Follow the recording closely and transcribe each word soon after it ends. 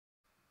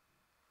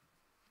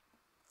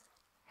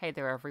Hey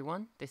there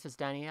everyone, this is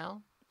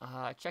Danielle,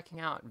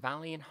 checking out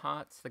Valiant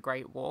Hearts: The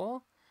Great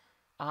War.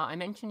 I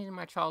mentioned in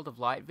my Child of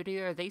Light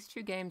video, these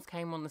two games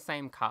came on the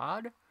same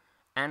card,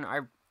 and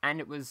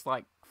it was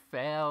like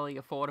fairly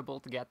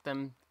affordable to get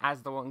them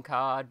as the one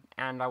card,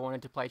 and I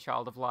wanted to play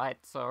Child of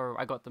Light, so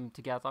I got them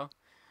together.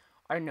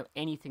 I don't know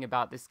anything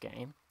about this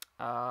game,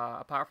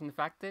 apart from the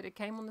fact that it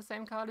came on the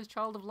same card as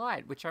Child of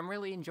Light, which I'm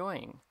really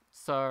enjoying.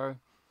 So,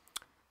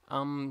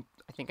 I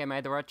think I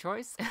made the right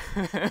choice.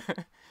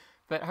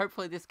 But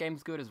hopefully this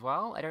game's good as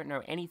well. I don't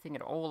know anything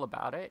at all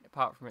about it,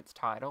 apart from its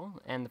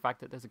title, and the fact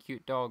that there's a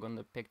cute dog on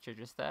the picture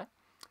just there.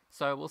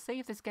 So we'll see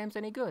if this game's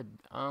any good,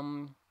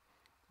 when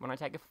I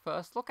take a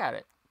first look at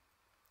it.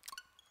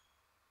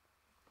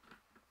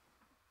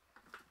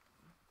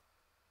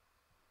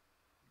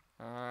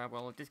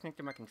 Well, I've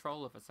disconnected my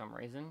controller for some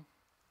reason.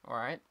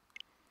 Alright.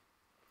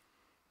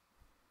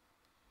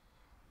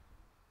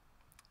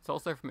 It's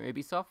also from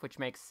Ubisoft, which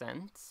makes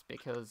sense,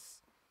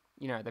 because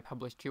you know, they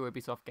published two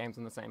Ubisoft games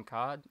on the same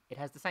card. It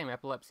has the same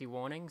epilepsy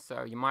warning,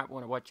 so you might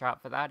want to watch out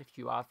for that if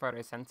you are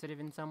photosensitive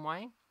in some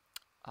way.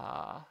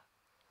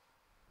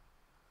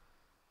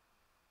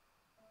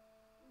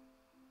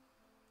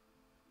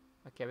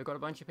 Okay, we've got a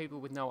bunch of people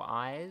with no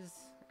eyes,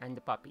 and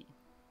the puppy.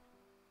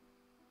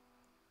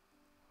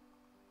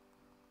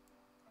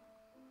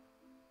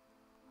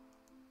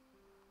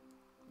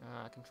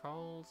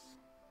 Controls.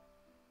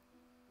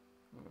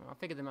 I'll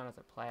figure them out as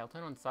I play. I'll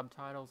turn on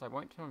subtitles. I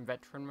won't turn on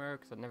veteran mode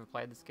because I've never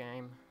played this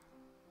game.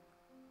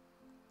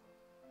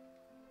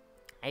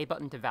 A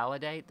button to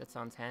validate. That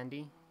sounds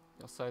handy.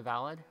 You're so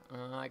valid.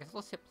 I guess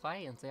let's hit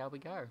play and see how we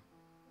go.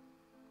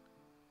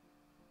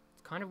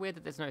 It's kind of weird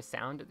that there's no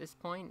sound at this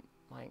point.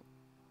 Like,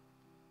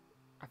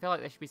 I feel like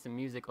there should be some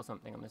music or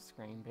something on the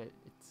screen, but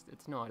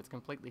it's not. It's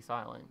completely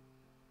silent.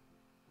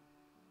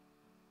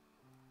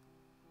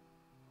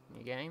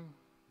 New game.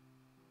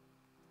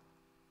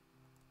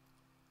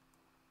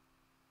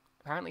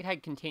 Apparently it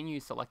had continue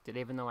selected,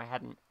 even though I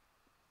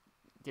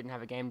didn't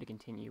have a game to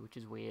continue, which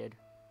is weird.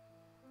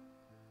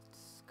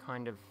 It's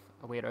kind of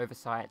a weird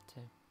oversight to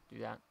do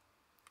that.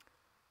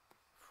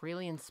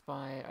 Freely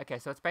inspired. Okay,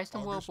 so it's based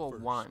on World War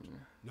I.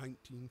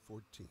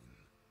 1914.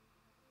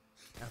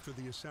 After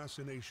the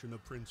assassination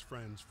of Prince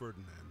Franz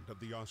Ferdinand of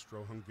the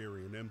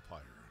Austro-Hungarian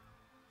Empire,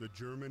 the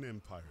German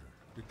Empire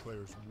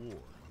declares war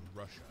on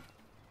Russia.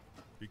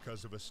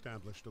 Because of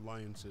established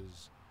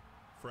alliances,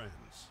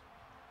 France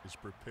is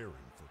preparing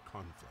for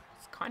conflict.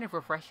 It's kind of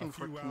refreshing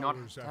for it to not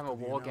have a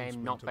war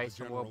game not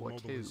based on World War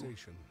II,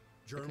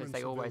 because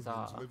they always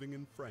are. German living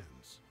in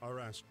France are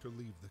asked to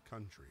leave the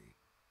country.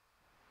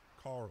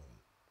 Karl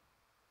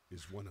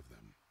is one of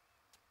them.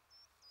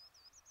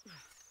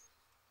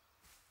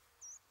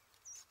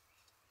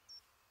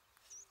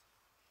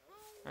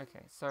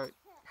 Okay, so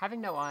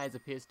having no eyes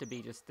appears to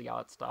be just the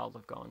art style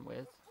they've gone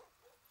with.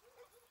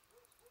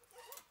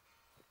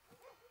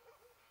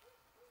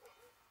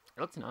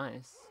 It looks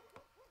nice.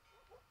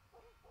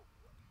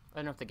 I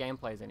don't know if the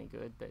gameplay is any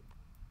good, but...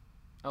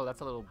 Oh,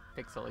 that's a little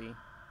pixely.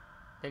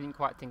 They didn't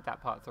quite think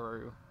that part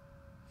through.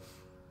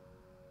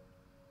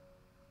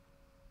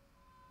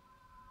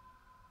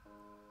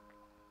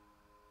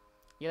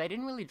 Yeah, they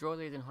didn't really draw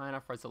these in high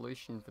enough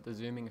resolution for the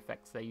zooming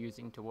effects they're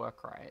using to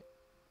work right.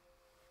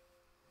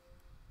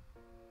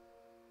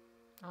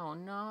 Oh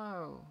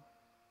no!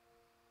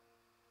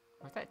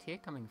 Where's that tear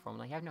coming from?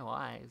 They have no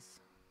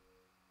eyes.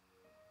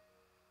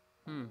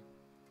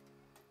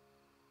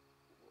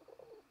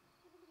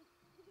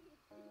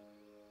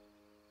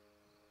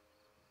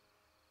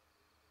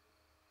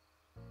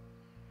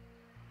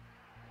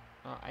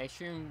 I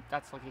assume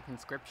that's like a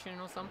conscription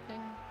or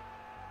something?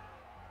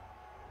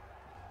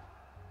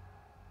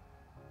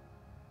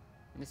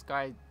 And this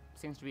guy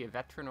seems to be a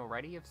veteran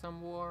already of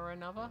some war or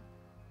another?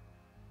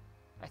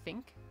 I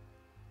think?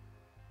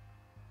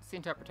 It's the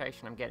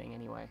interpretation I'm getting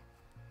anyway.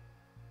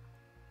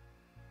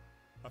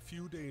 A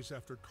few days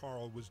after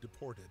Karl was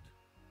deported,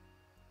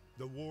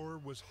 the war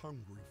was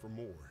hungry for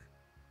more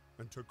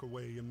and took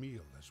away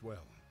Emil as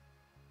well.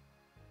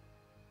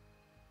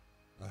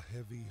 A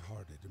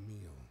heavy-hearted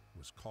Emil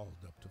was called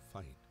up to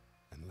fight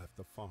and left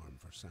the farm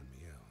for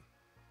Saint-Mihiel.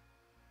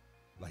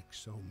 Like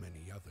so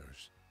many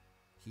others,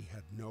 he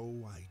had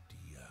no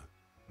idea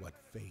what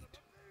fate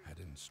had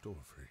in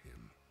store for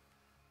him.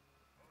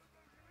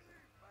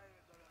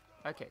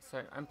 Okay,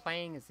 so I'm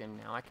playing as him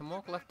now. I can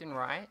walk left and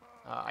right.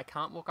 I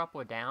can't walk up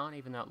or down,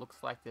 even though it looks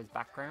like there's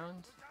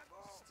background.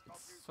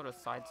 It's sort of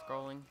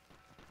side-scrolling.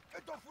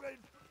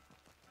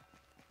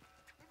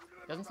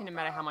 Doesn't seem to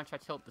matter how much I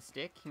tilt the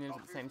stick, he moves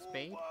at the same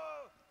speed.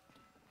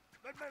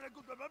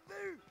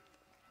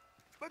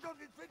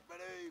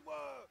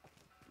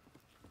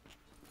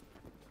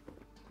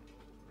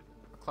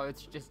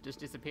 Clothes just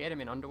disappeared, I'm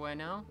in underwear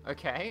now.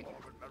 Okay.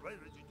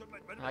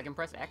 I can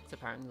press X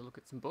apparently to look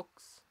at some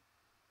books.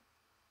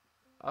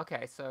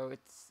 Okay, so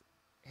it's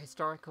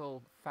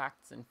historical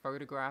facts and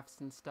photographs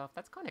and stuff.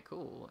 That's kind of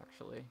cool,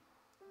 actually.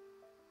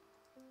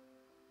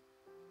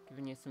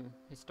 Giving you some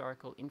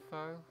historical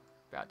info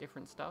about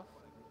different stuff.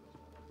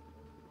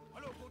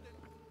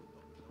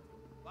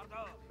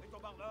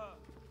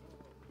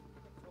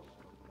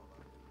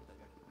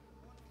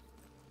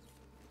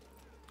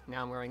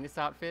 Now I'm wearing this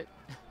outfit.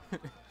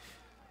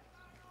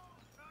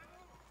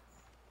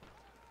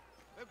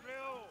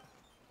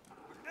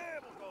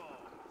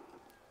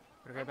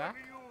 Gotta go back.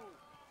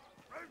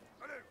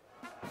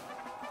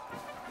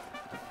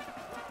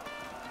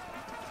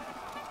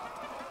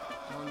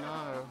 Oh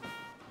no.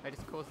 I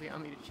just caused the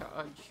army to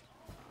charge.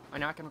 Oh,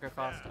 now I can go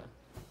faster.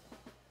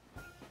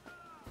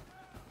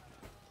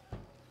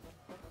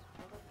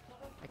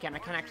 Again, I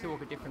can actually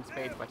walk at different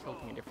speeds by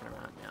tilting a different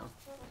amount now.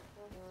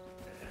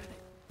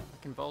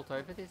 I can vault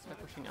over this by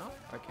pushing up.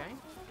 Okay.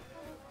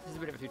 This is a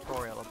bit of a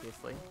tutorial,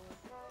 obviously.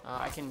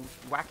 I can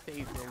whack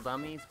these little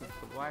dummies with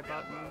the Y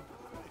button.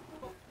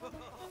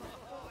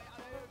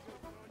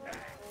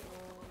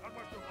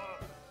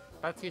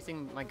 That's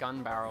using my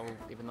gun barrel,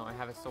 even though I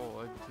have a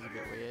sword, which is a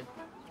bit weird.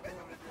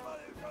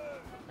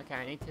 Okay,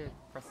 I need to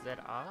press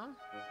ZR.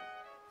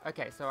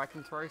 Okay, so I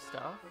can throw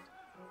stuff.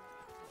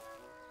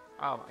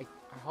 Oh, I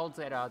hold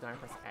ZR, then I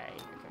press A.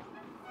 Okay.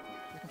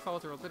 The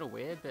controls are a little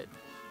weird, but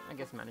I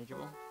guess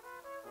manageable.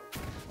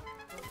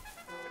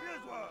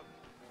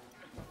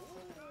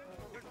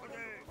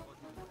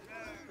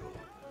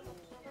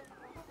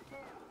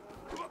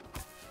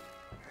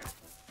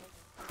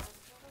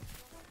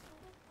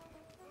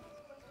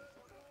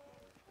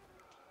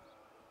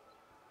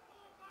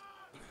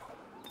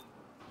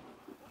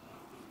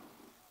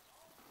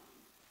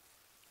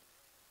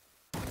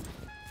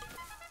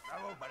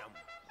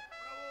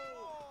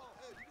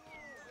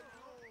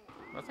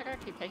 Looks like I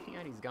keep taking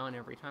out his gun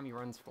every time he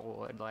runs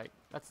forward. Like,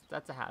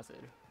 that's a hazard.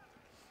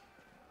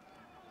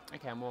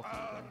 Okay, I'm walking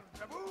again.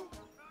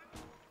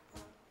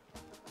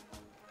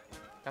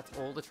 That's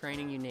all the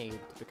training you need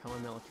to become a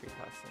military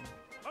person.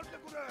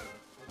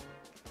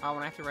 Oh, and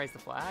I have to raise the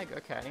flag?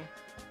 Okay.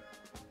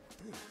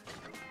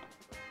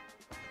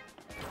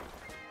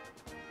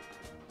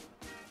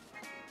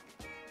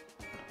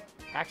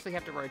 I actually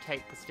have to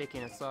rotate the stick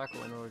in a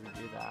circle in order to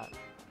do that.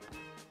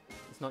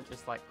 It's not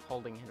just like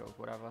holding it or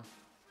whatever.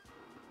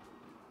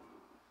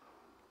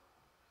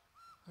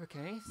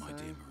 Okay, so... My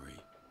dear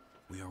Marie,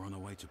 we are on our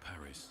way to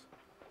Paris.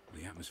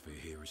 The atmosphere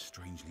here is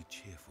strangely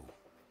cheerful.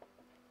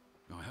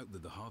 I hope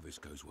that the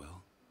harvest goes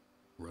well.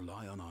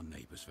 Rely on our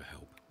neighbours for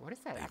help. What is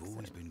that accent? They've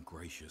always been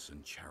gracious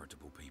and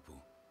charitable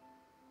people.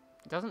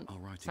 It doesn't I'll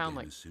write sound again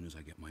like as soon as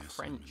I get my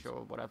French assignment.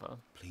 or whatever.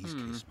 Please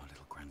kiss my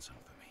little grandson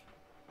for me.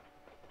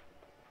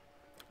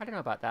 I don't know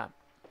about that.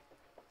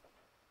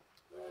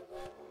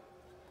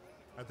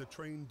 At the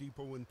train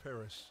depot in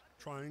Paris,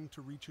 trying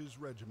to reach his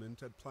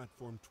regiment at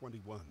platform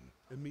 21,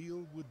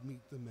 Emile would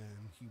meet the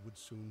man he would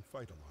soon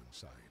fight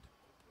alongside.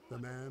 The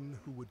man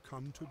who would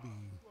come to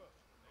be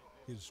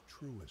his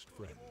truest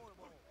friend.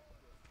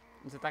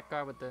 Is it that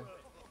guy with the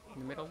in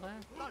the middle there?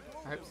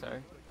 I hope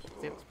so.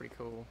 It looks pretty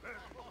cool.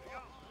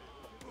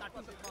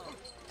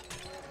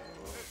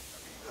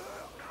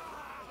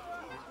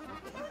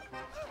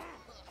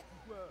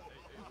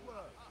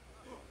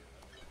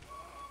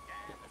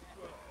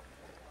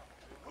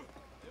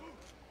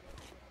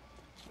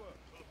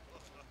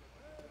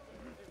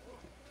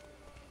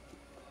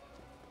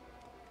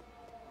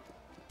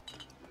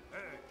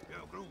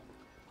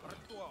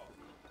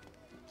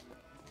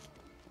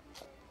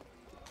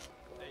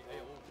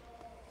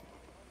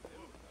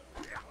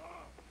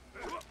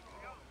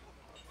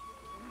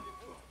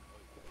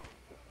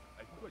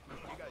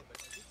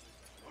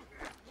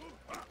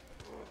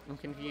 I'm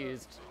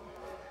confused.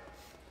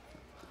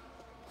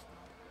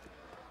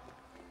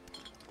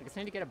 I guess I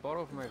need to get a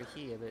bottle from over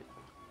here, but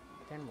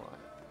then what?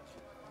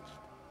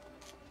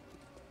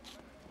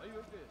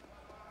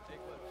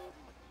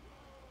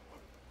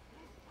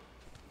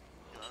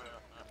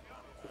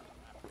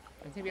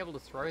 I seem to be able to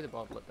throw the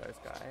bottle at those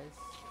guys.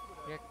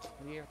 Do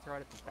you have to throw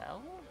it at the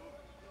bell?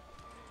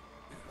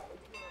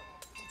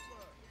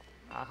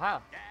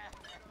 Aha!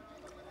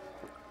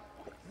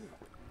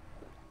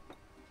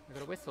 I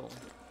got a whistle.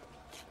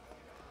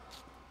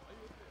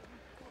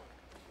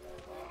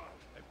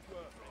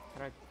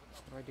 What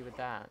do I do with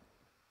that?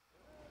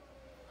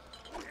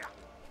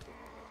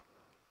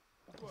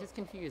 It's just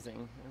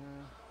confusing.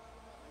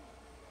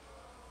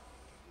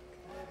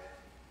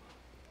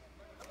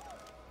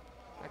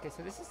 Okay,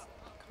 so this is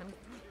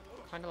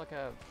kind of like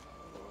a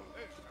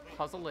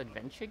puzzle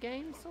adventure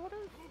game, sort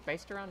of,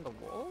 based around the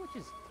wall, which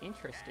is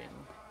interesting.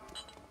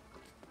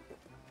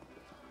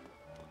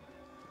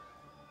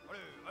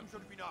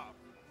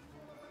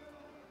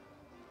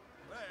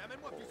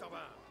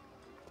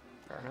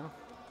 Fair enough.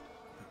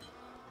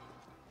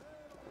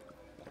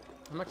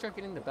 I'm not sure if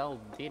getting the bell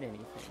did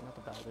anything. Not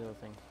the bell, the other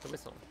thing. The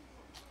whistle.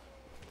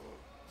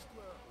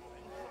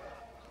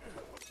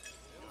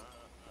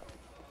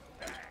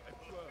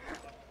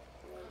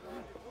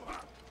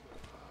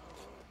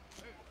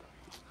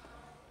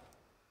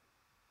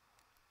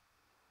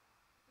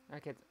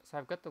 Okay, so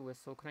I've got the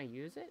whistle. Can I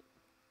use it?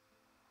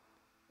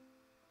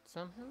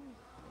 Somehow?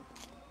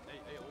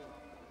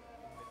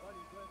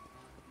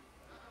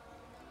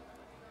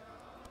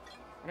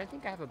 I don't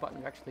think I have a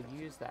button to actually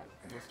use that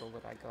whistle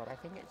that I got. I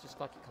think it's just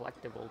like a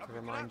collectible to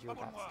remind you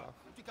about stuff.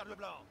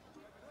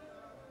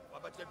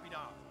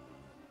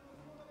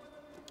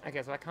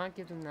 Okay, so I can't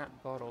give them that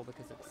bottle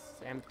because it's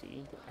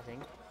empty, I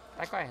think.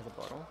 That guy has a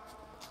bottle.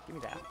 Give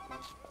me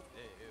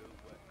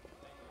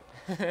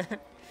that.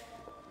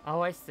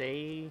 Oh, I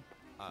see.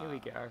 Here we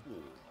go.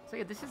 So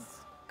yeah, this is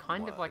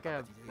kind of like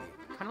a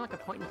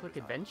point and click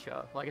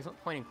adventure. Like, it's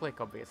not point and click,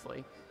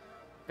 obviously,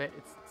 but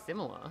it's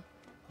similar,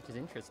 which is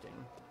interesting.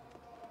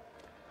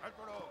 I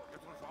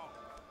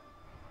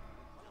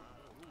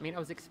mean, I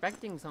was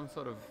expecting some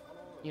sort of,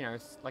 you know,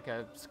 like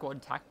a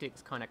squad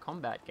tactics kind of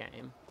combat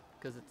game,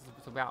 because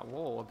it's about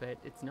war, but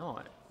it's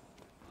not.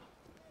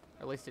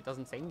 Or at least it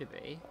doesn't seem to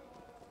be.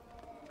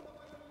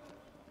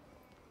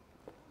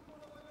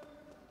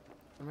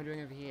 What am I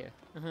doing over here?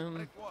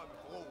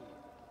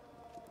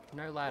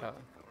 No ladder.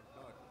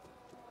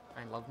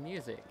 I love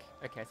music.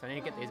 Okay, so I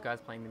need to get these guys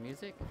playing the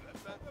music.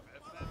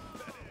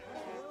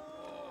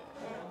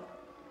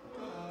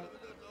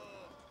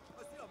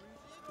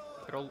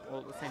 But all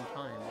at the same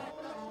time.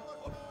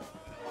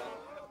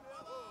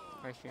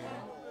 Ratio.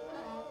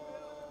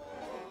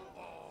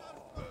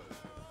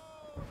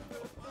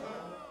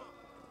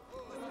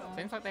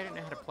 Seems like they don't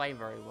know how to play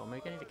very well.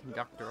 Maybe I need a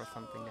conductor or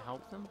something to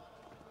help them.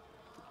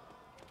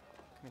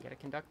 Can I get a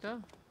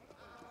conductor?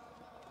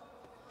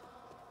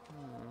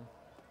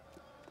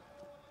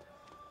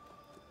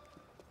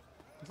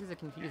 This is a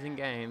confusing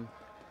game.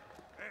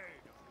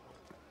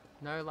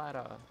 No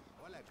ladder.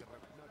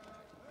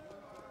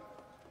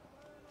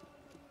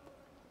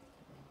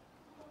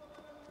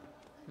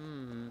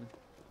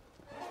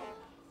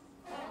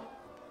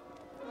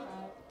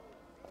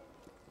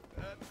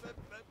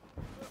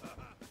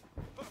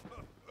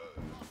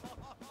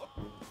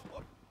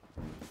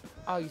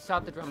 Oh, you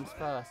start the drums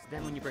first,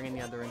 then when you bring in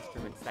the other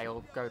instruments, they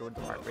all go to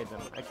the right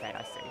rhythm. Okay,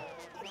 I see.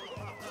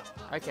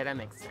 Okay, that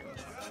makes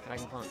sense. And I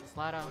can climb up this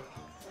ladder.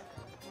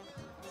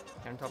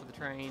 Get on top of the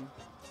train.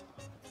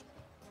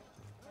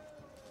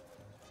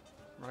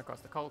 Run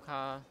across the coal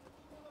car.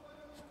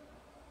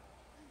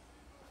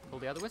 Pull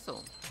the other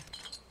whistle.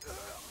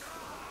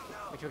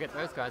 Which will get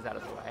those guys out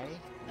of the way,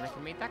 and I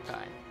can meet that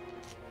guy.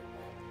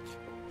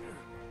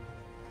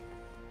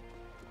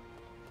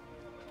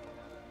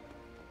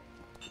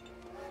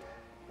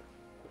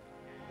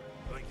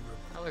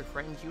 Hello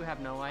friend, you have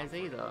no eyes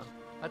either.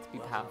 Let's be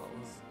pals.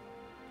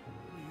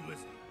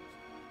 It's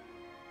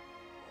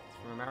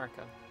from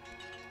America.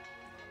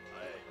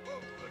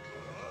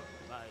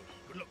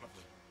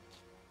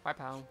 Bye,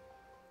 pal.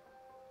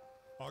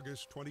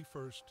 August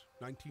 21st,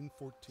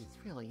 1914. It's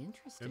really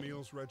interesting.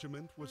 Emil's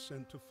regiment was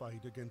sent to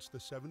fight against the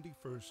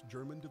 71st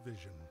German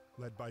Division,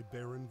 led by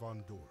Baron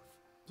von Dorf.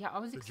 Yeah, I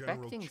was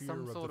expecting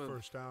some sort of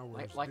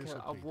like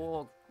a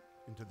war,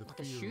 into the like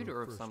a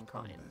shooter of some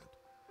kind.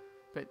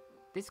 But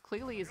this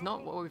clearly is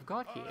not what we've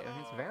got here,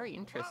 and it's very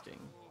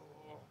interesting.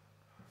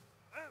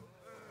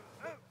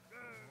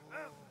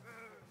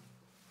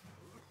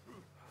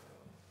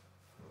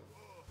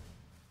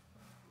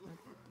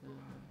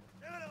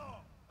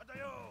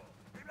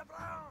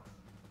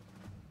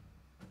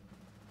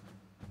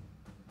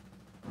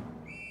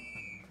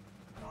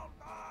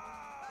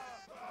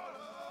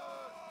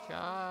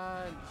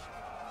 Charge!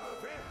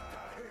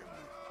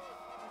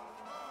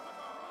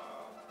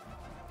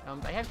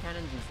 They have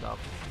cannons and stuff.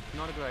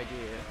 Not a good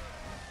idea.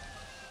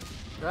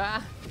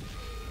 Ah!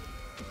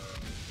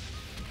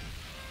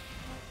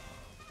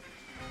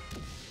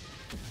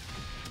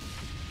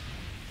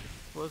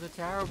 This was a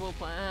terrible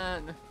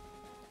plan.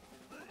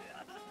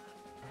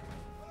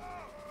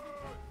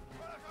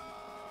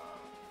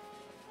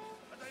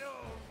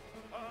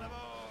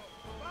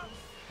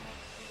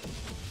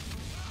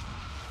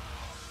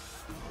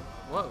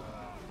 Whoa.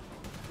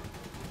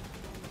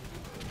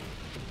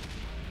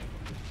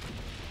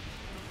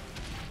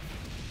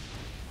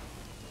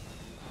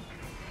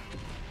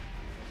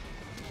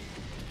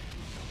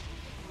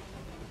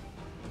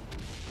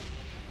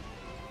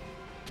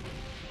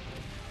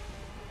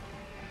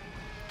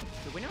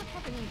 Do we not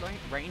have any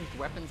ranged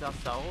weapons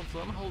ourselves?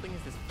 All I'm holding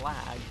is this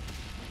flag.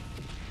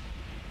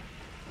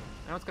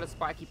 I know it's got a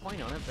spiky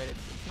point on it, but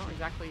it's not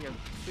exactly a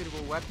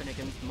suitable weapon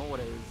against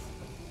mortars.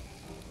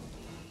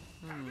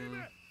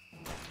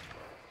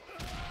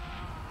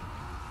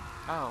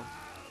 Oh.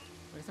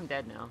 I guess I'm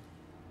dead now.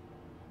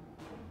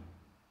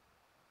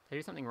 Did I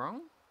do something wrong?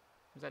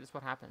 Or is that just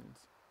what happens?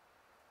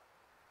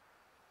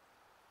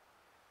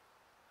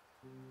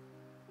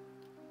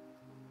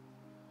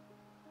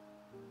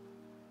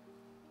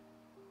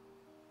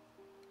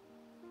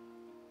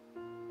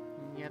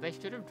 Yeah, they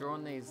should have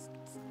drawn these,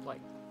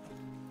 like,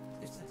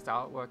 this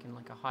artwork in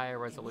like a higher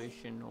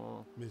resolution,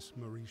 or Miss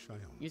Marie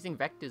Chillon, using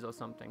vectors or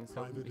something,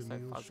 so it wouldn't be so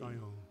fuzzy.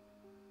 Chillon,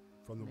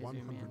 from the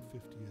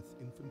 150th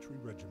Infantry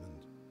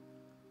Regiment,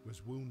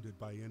 was wounded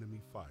by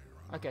enemy fire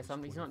on Okay, so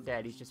August he's not 21st.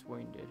 dead, he's just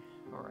wounded.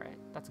 Alright,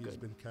 that's He has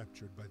good. been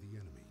captured by the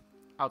enemy.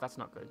 Oh, that's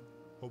not good.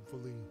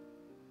 Hopefully,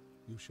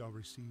 you shall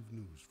receive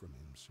news from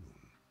him soon.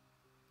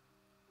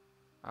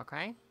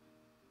 Okay.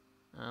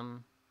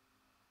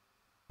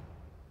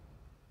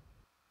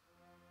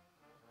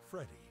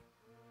 Freddy,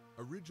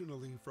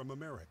 originally from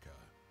America,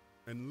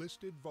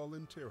 enlisted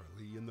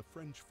voluntarily in the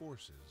French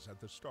forces at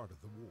the start of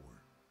the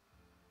war.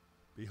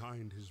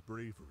 Behind his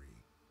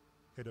bravery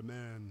hid a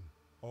man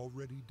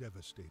already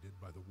devastated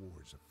by the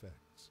war's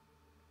effects.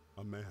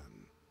 A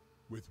man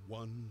with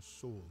one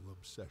sole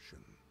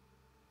obsession: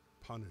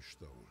 punish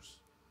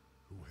those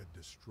who had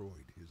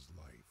destroyed his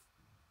life.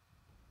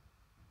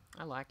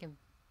 I like him.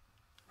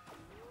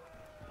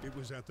 It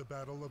was at the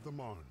Battle of the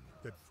Marne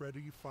that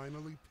Freddy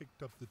finally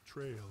picked up the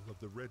trail of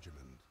the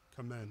regiment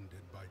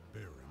commanded by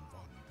Baron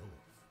von Dorf.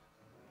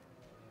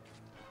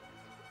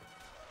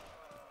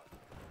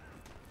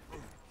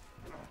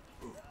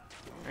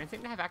 I don't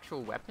think they have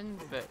actual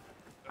weapons, but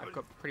I've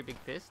got pretty big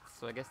fists,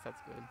 so I guess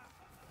that's good.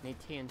 Need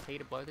TNT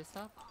to blow this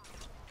up?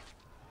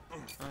 Oh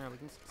no, we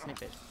can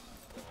snip it.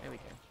 There we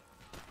go.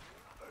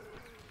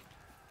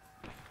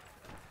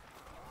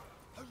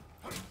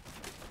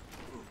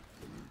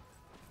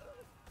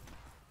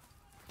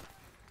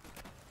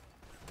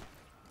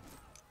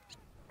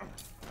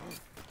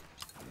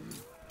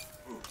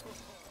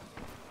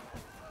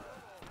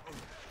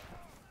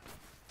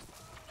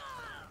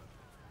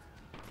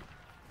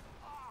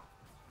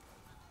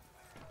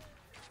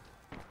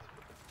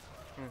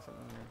 There's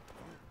something there.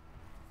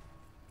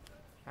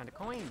 Found a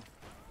coin.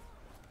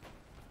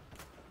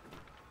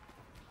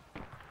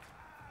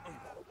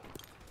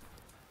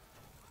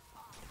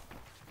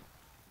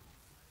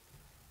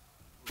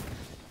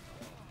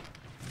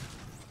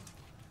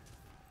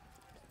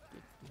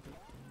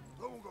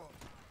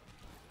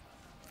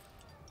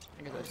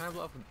 I guess they're trying to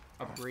blow up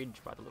a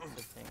bridge by the looks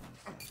of things.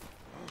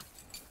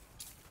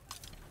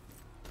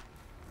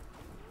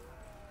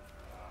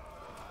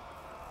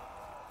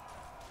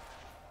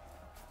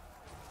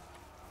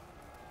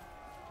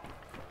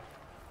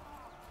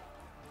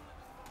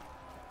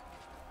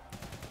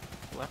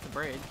 Well, that's a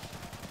bridge.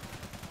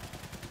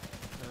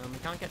 We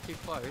can't get too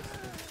close.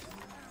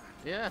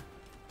 Yeah.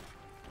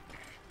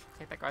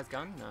 Take that guy's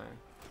gun? No.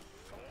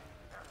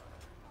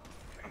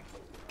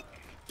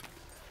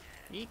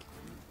 Eek.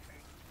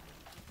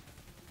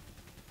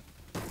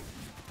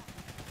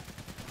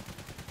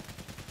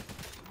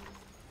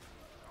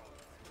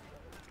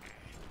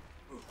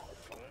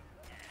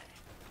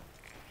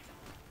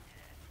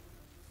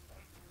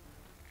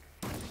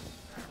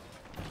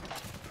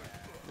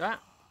 Ah!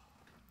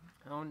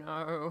 Oh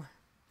no.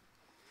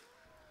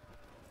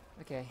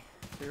 Okay,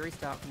 so we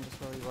restart from just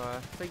where we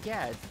were. So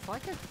yeah, it's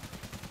like a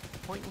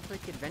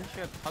point-and-click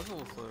adventure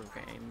puzzle sort of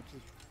game, which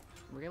is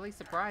really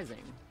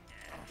surprising.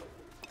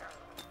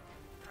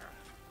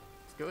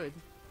 It's good.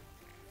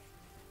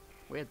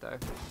 Weird though.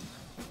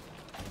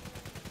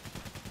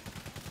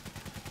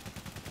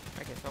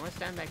 Okay, so I'm gonna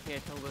stand back here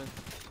till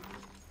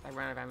I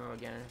run out of ammo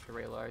again and have to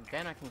reload.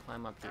 Then I can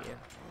climb up here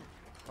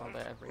while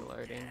they're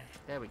reloading.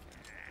 There we go.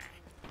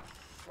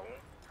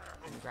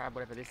 And grab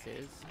whatever this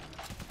is.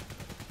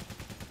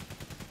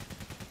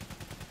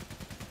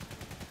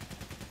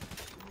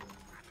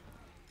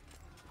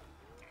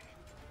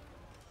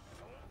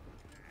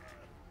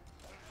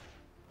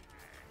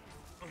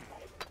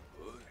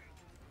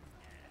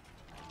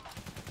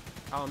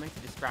 Oh, I meant to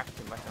distract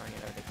him by throwing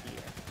it over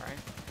here,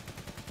 right?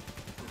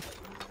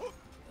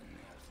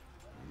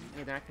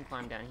 Yeah, then I can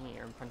climb down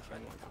here and punch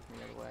him from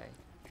the other way.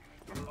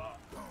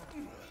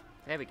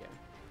 There we go.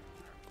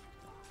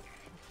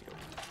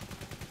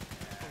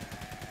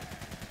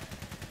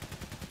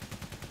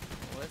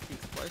 Well, that's the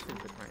explosives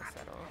we're trying to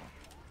set off.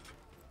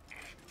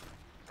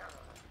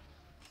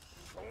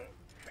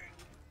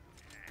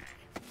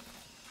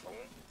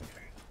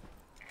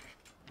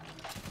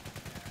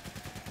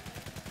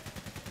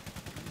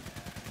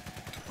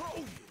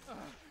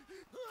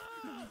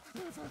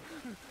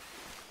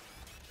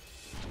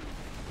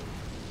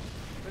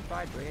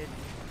 Goodbye, bridge.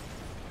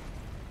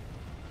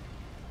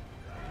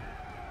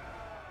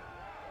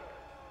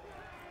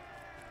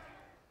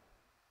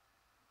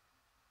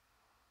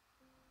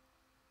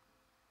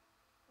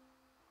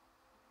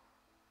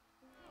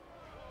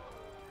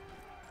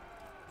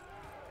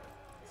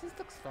 This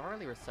looks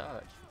thoroughly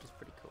researched, which is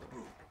pretty cool.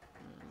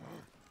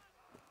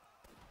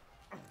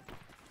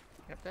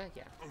 Get up there?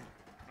 Yeah.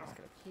 Let's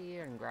get up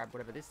here and grab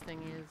whatever this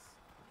thing is.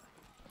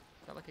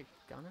 Is that like a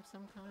gun of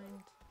some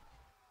kind?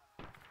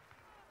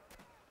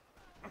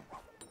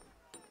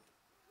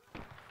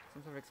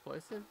 Some sort of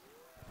explosive?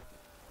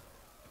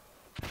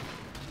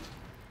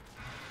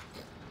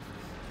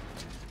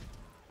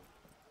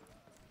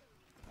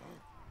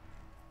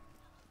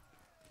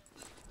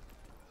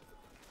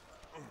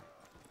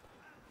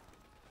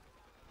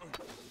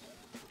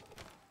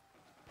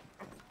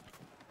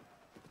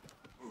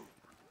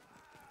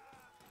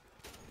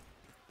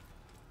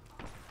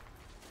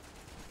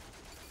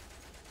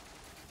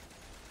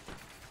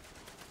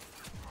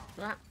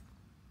 Ah.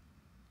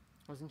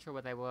 Wasn't sure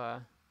where they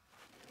were.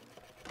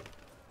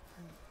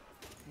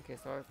 Okay,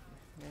 so I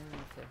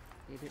need to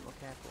be a bit more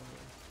careful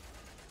here.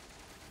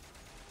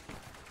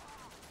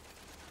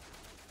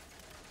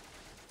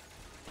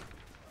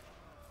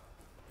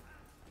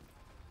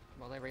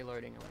 While they're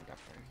reloading, I went up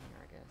down here,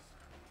 I guess.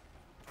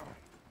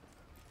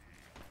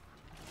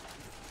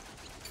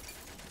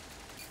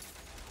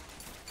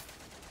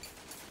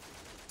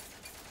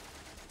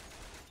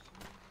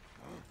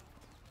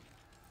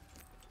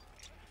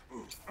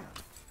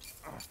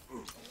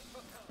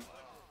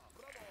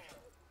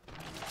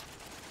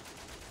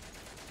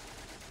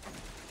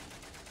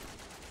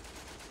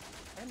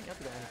 How many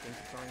other guys think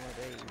of throwing one of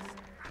these?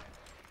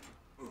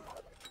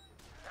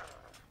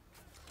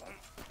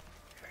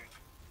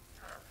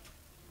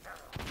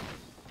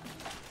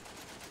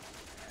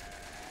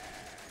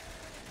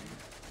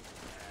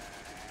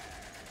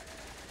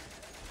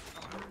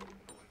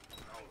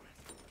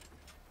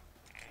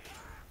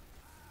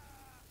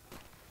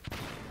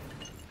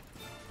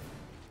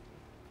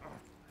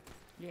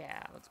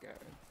 Yeah, let's go.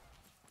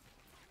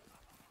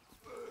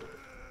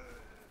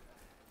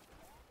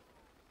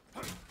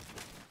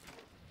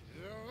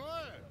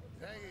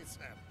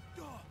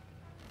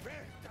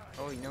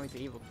 Oh, you know he's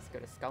evil. He's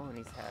got a skull on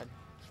his head.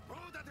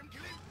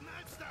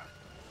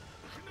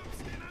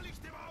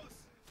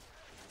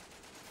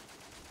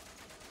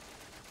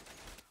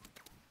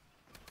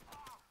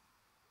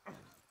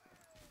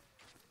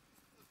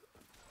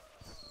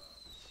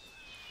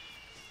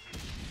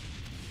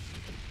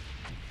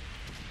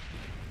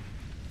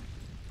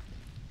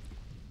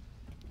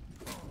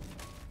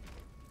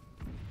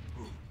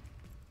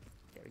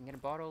 Okay, we can get a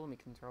bottle and we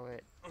can throw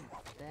it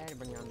there to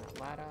bring down that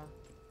ladder.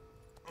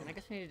 And I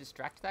guess we need to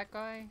distract that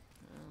guy.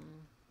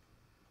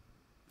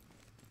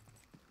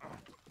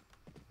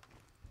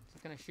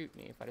 He's gonna shoot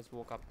me if I just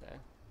walk up there.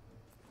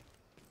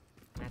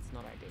 That's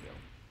not ideal.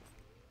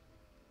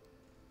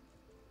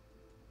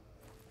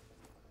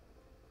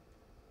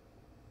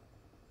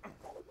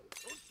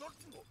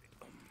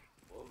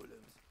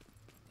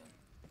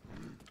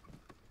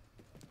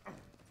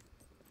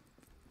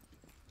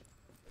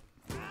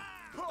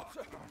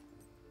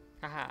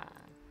 Haha.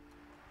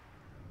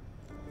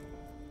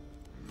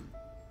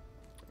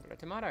 Got a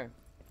tomato.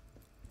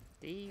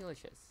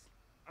 Delicious.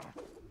 I'm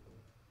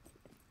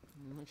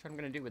not sure what I'm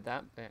gonna do with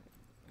that, but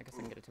I guess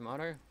I can get a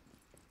tomato.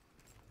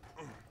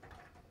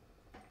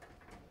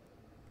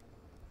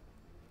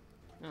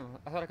 Oh,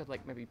 I thought I could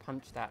like maybe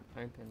punch that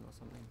open or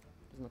something.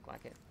 Doesn't look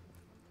like it.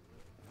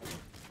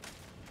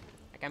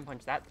 I can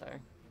punch that though.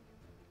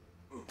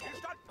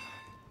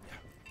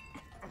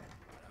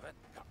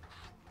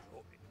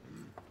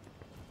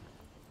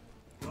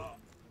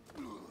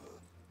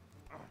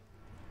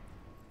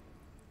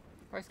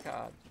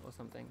 Postcard or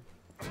something.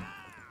 Can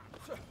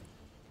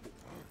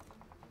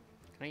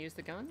I use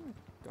the gun?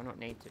 Do I not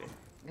need to?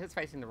 It's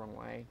facing the wrong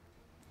way.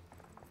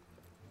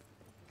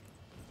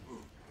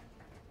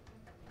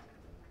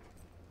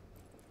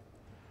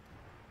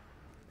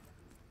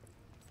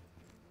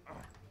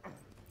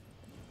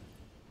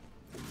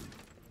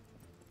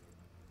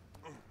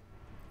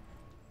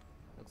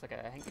 Looks like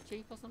a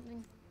handkerchief or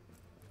something.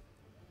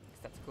 Guess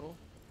that's cool.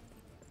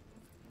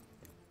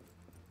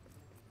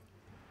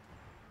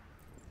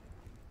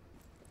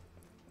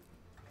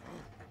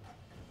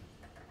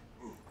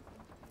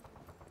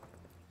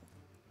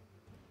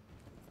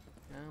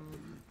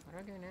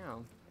 Where do I go now?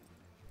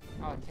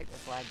 Oh, take the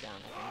flag down,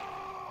 I think.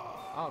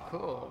 Oh,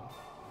 cool.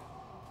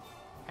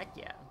 Heck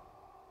yeah.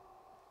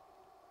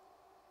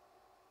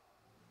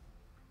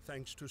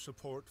 Thanks to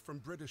support from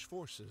British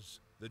forces,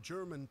 the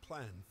German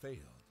plan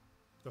failed.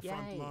 The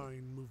front Yay.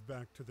 line moved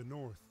back to the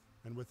north,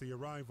 and with the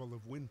arrival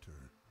of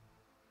winter,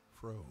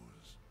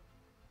 froze.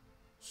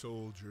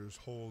 Soldiers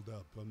holed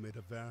up amid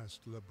a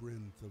vast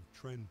labyrinth of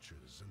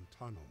trenches and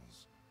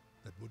tunnels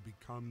that would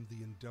become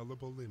the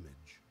indelible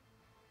image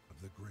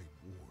of the Great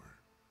War.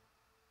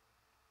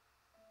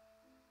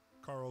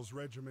 Karl's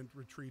regiment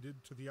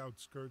retreated to the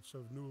outskirts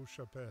of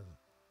Neuve-Chapelle,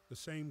 the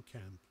same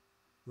camp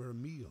where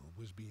Emile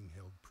was being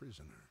held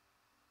prisoner.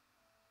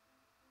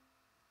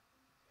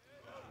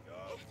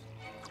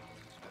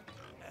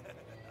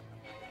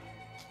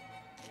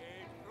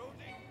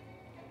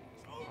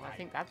 Well, I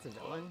think that's a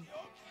villain.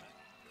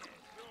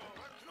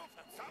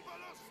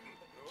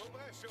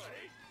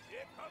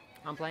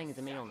 I'm playing as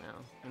Emile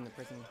now, in the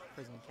prison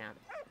camp.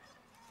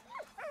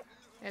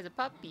 There's a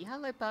puppy.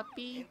 Hello,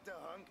 puppy.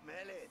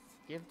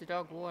 Give the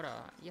dog water.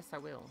 Yes, I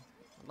will.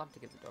 I'd love to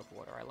give the dog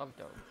water. I love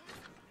dogs.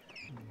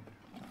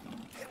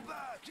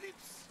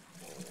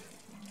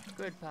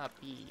 Good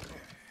puppy.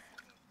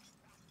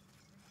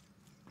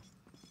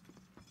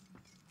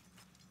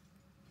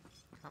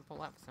 Can't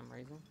pull up for some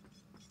reason.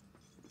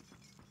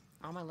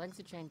 Oh, my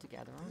legs are chained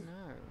together. Oh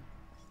no.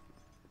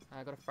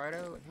 I got a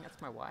photo. I think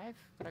that's my wife.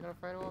 But I got a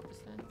photo of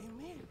just then.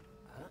 Emile,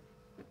 huh?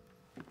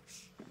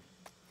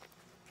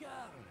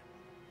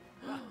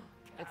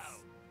 It's...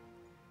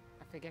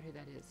 I forget who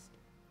that is.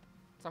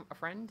 A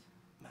friend?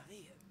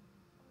 Marie,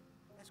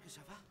 est-ce que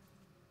ça va?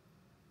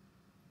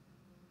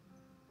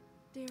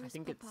 Dearest I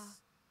think Papa,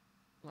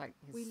 it's like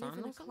his we son live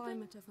in or a something?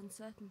 climate of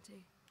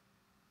uncertainty.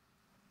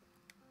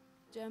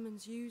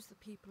 Germans use the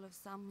people of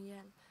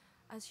Saint-Miel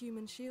as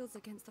human shields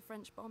against the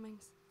French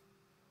bombings.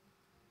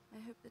 I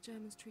hope the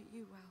Germans treat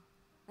you well,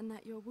 and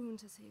that your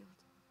wound has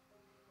healed.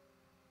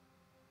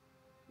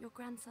 Your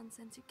grandson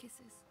sends you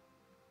kisses.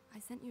 I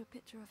sent you a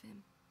picture of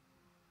him.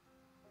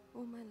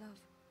 All my love.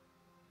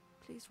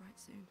 Please write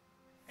soon.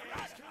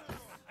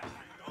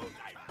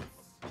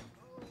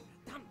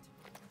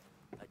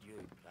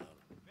 Adieu, Karl.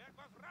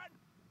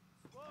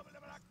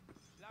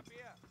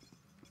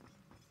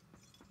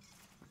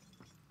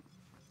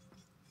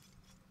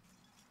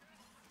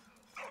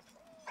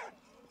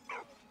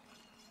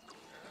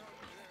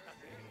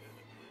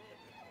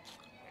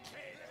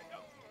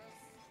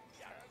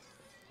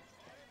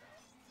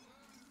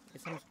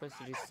 Guess I'm supposed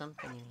to do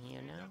something in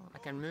here now. I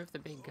can move the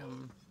big,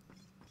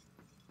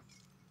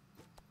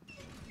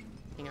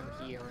 thing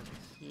over here,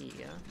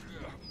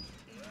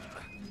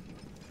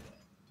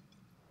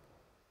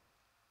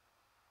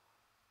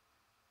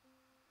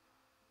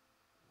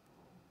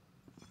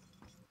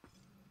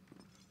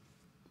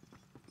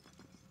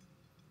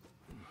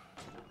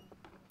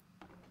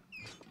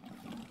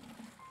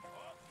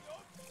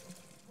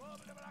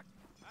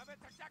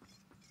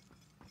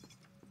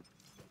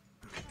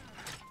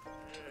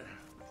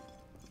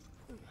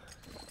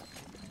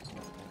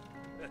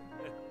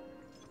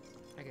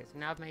 Okay, so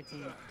now I've made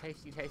some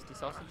tasty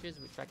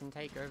sausages, which I can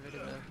take over to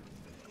the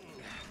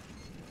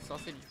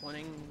sausage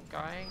wanting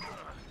guy.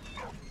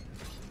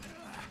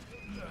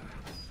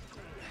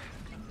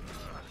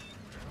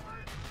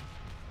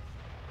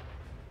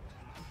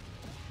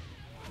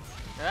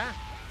 Ah!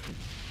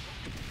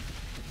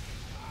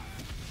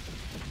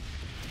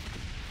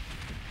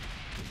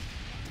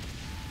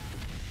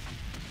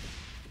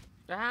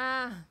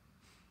 Ah!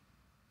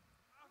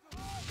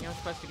 Yeah, I'm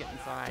supposed to get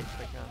inside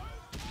quicker.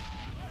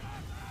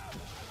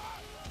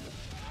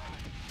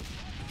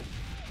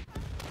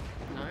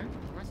 No? What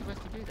am I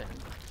supposed to do then?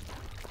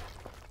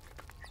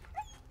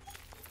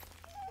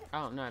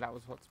 Oh, no, that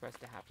was what's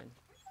supposed to happen.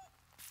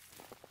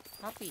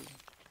 Puppy!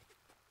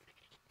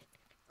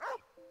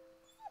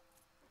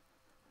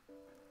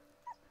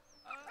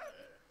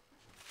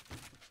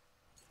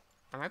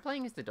 Am I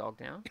playing as the dog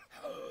now?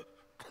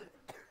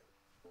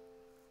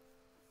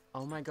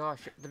 Oh my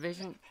gosh, the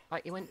vision,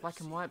 like, it went black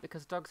and white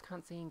because dogs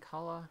can't see in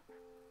color.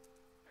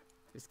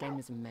 This game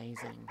is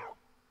amazing.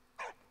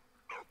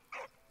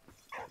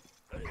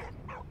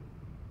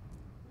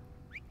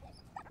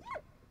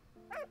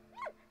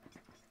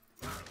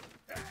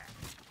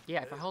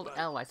 Yeah, if I hold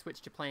L, I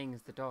switch to playing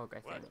as the dog, I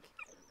think.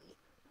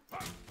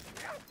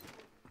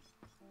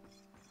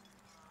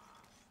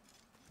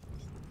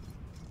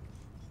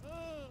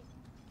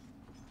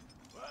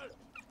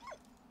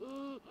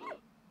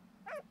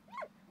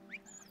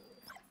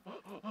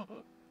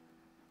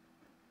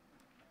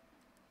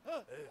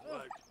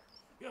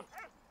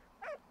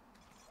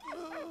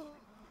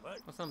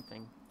 Or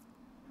something.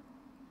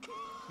 Can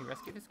you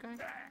rescue this guy?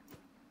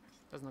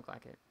 Doesn't look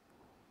like it.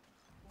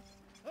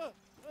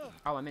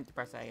 Oh, I meant to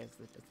press A as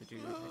the dude,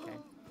 okay.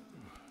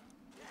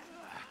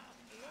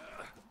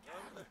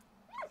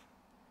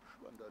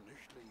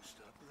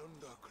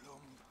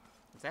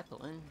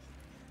 Zeppelin?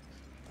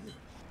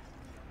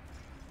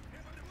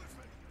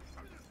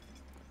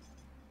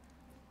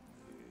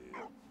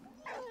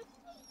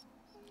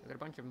 I've got a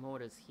bunch of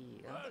mortars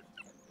here.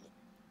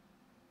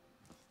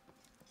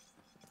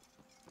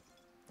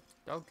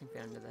 Dog can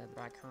fit under there,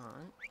 but I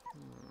can't.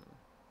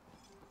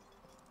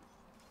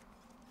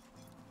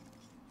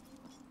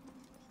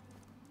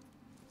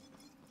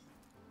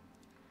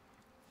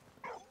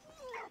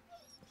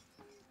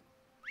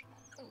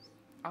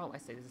 Oh, I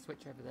see, there's a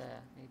switch over there.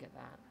 I need to get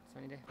that. So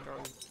I need to throw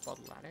a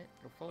bottle at it.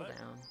 It'll fall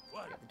down.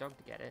 Get the dog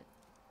to get it.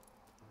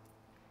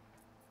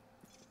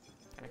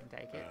 And I can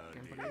take it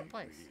and put it in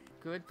place.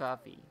 Good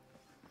puppy.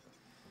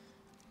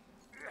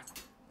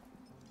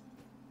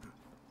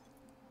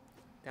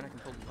 Then I can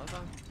pull the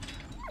lever.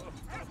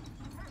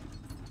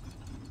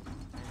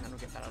 And then I'll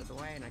get that out of the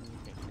way and I can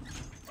take it.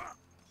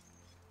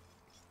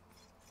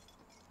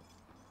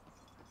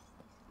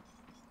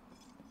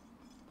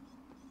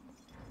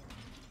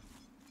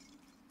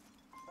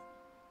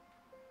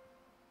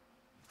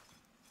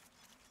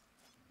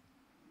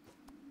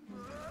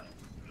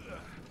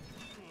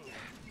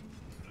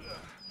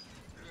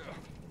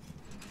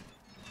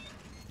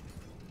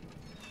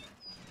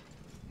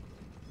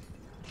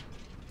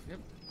 Yep.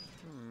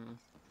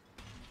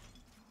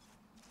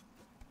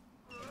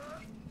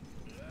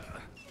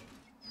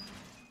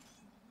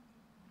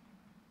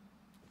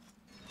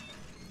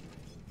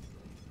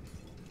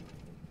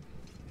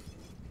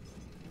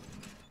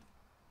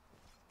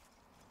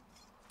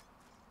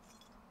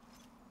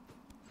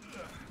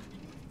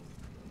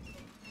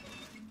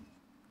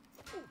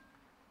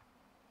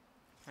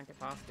 Can't get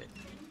past it.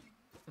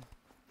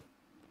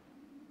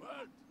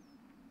 What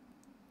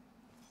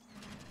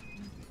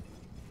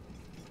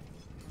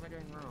am I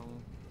doing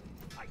wrong?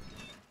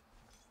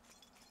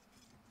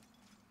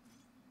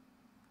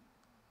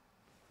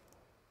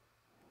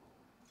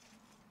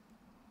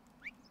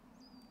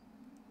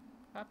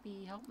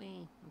 Puppy, help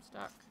me. I'm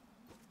stuck.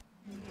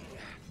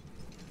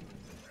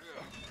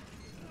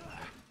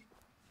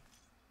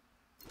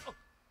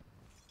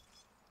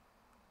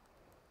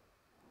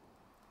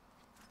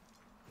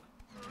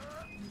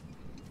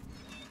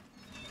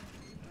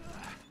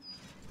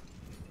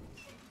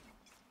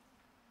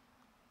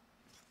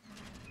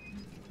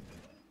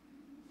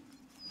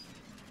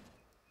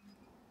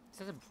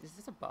 Is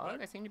this a bug?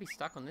 I seem to be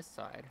stuck on this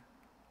side.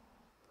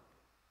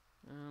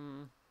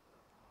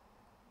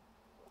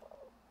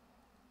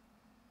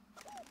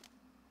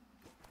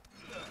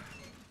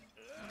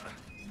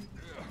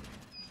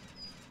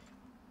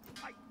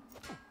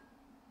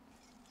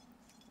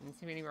 Doesn't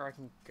seem anywhere I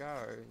can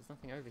go. There's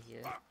nothing over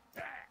here.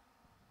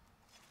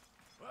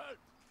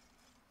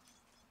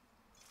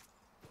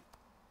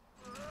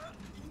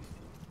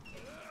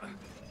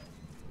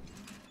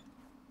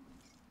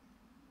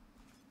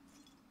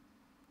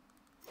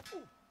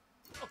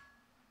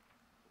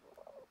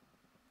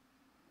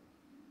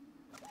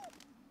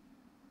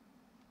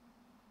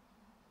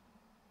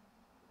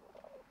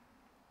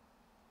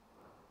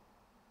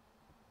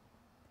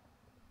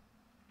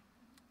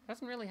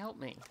 Doesn't really help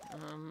me.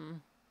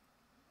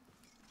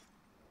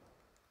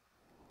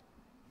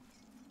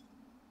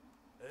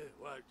 Hey,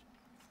 what?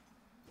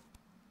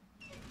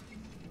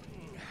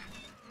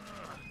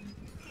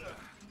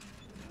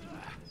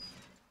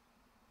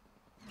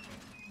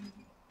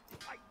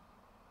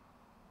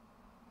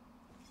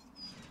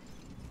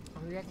 Oh,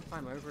 maybe I can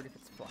climb over it if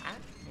it's flat?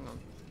 Hang on.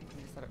 Let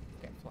me just let it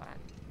get flat.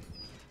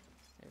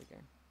 There we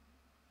go.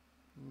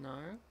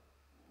 No?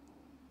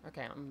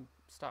 Okay, I'm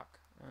stuck.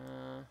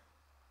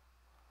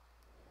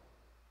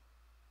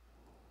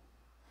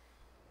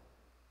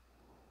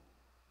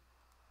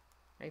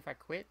 Maybe if I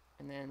quit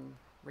and then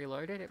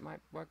reload it, it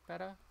might work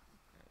better.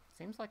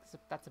 Seems like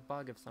that's a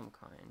bug of some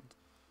kind.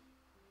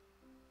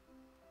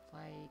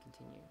 Play,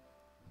 continue.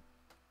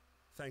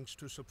 Thanks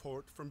to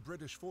support from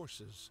British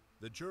forces,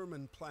 the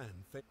German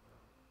plan failed.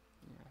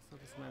 Yeah, I saw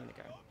this a moment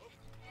ago.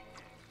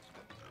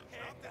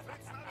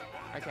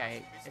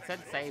 Okay, it said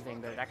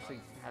saving, but it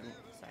actually hadn't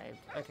saved.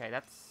 Okay,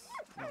 that's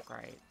not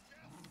great.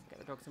 Get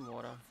the dog some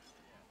water.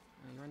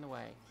 Oh, you're in the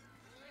way.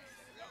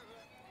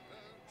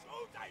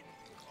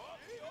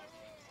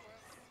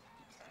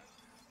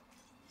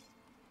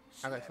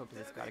 I gotta talk to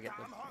this guy to get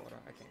the water.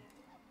 Okay.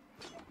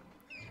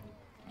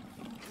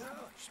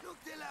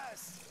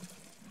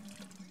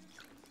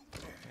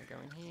 Okay, go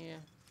in here.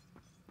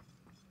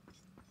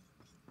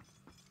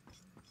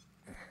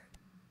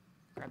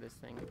 Grab this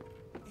thing. Can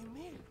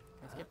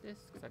I skip this?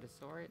 Because I just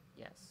saw it?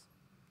 Yes.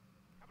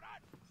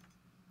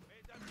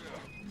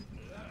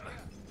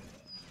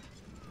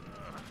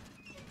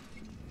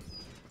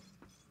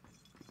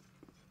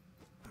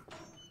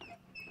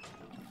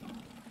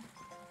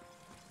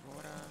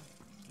 Water,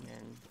 and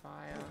then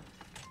fire,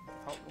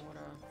 hot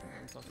water,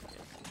 and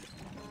sausages.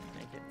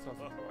 Make it sausage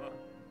water.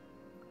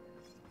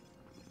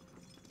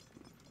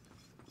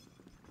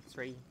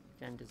 3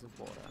 genders of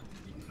water.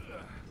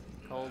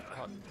 Cold,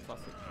 hot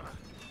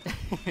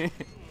sausage.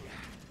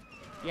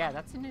 Yeah,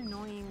 that's an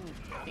annoying...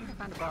 I think I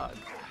found a bug.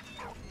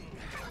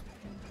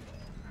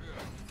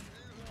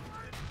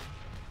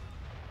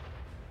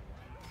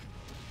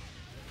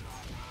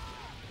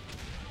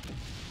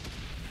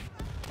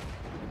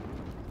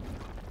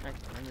 Okay,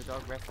 and the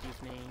dog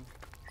rescues me.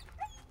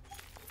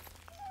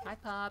 Hi,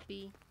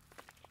 Poppy.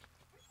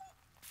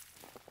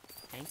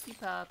 Thank you,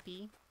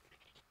 Poppy.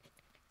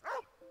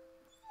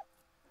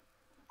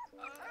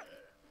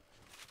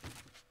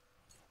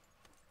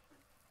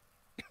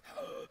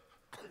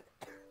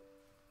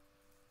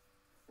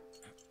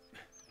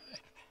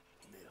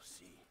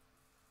 Merci.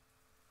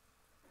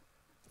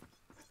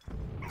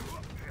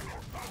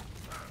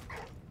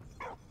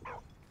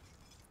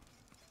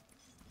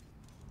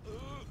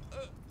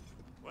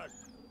 What?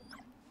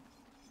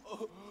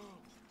 Oh.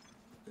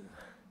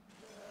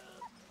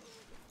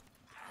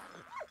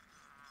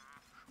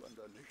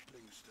 Schwander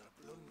Lichtlings der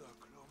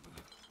Plunderklumpen.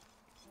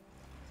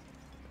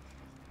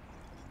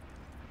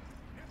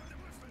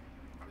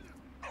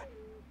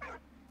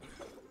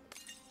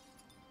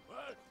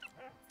 What?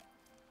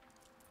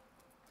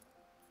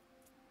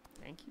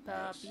 Thank you,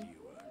 Poppy. Merci,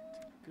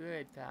 what?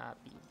 Good,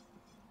 Poppy.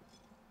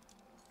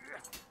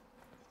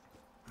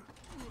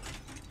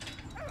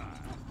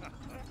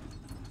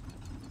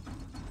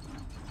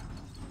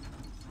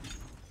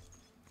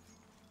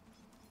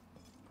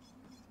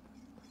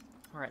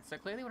 Alright, so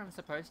clearly what I'm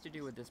supposed to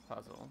do with this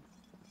puzzle...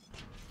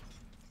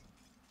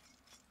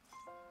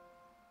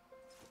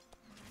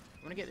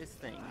 I want to get this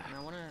thing, and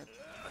I want to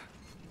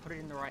put it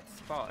in the right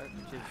spot,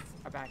 which is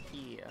about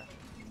here.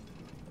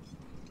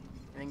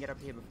 And then get up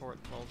here before it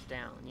falls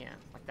down, yeah,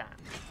 like that.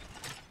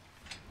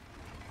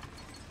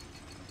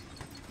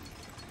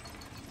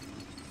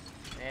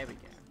 There we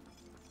go.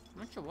 I'm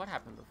not sure what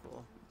happened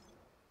before.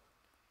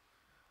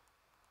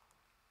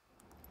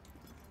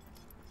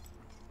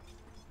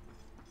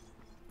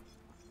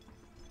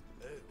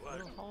 Hey, A what?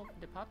 little hole for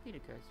the puppy to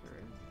go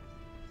through.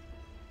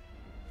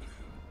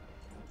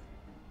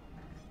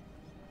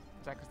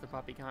 Is that because the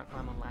puppy can't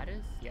climb on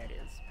ladders? Yeah, it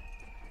is.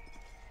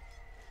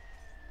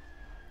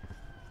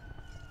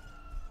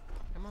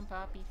 Come on,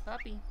 puppy.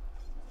 Puppy!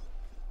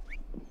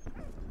 What's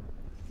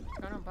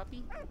going on,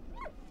 puppy?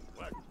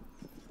 What?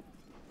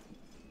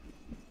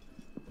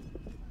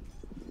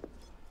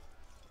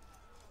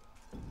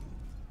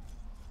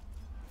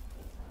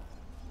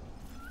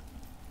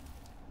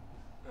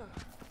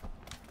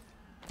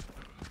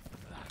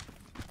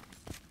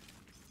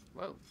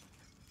 Whoa.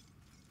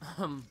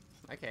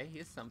 Okay,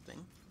 here's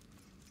something.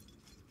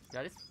 Did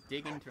I just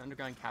dig into an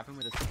underground cabin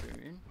with a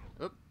spoon?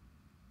 Oop.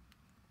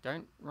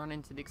 Don't run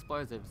into the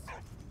explosives.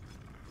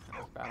 That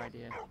was a bad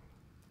idea.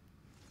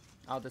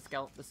 Oh, the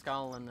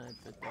skull and the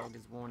dog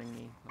is warning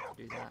me not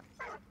to do that.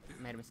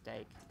 I made a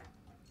mistake.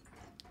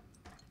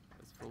 That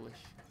was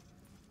foolish.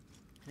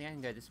 I think I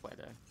can go this way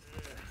though.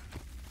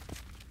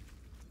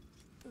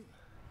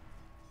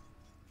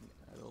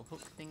 A little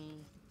hook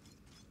thingy.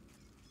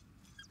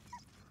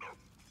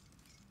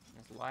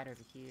 There's a light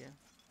over here.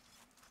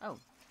 Oh.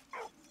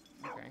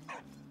 Okay.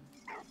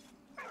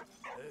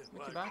 Hey,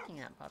 What you barking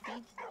at,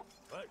 puppy?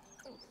 What?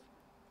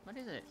 What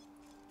is it?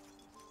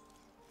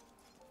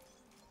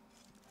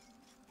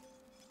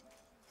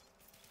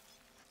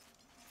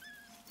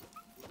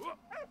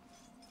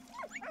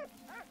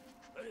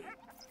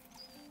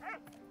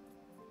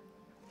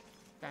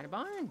 Found a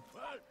bone.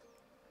 What?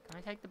 Can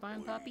I take the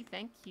bone, puppy?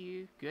 Thank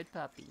you. Good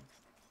puppy.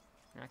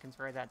 Now I can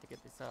throw that to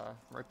get this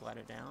rope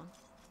ladder down.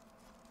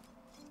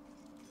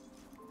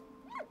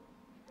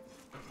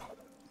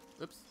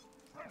 Oops.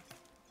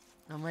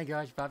 Oh my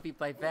gosh, puppy,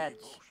 play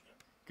fetch.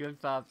 Good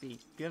puppy.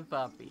 Good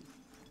puppy.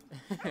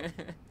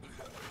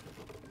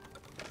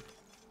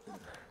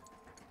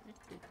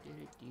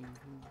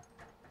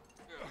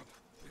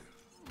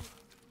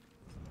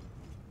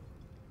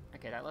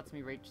 Okay, that lets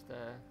me reach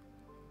the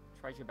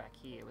treasure back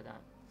here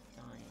without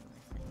dying,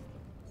 I think.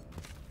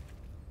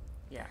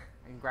 Yeah,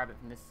 I can grab it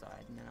from this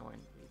side and then I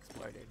won't be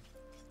exploded.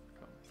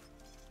 Cool.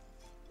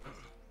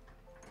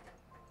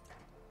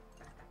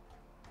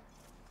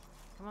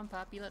 Come on,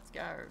 puppy, let's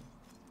go.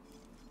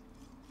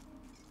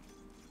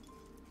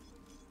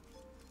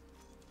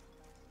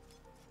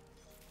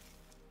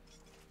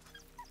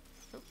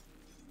 Oh,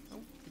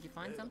 oh, did you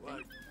find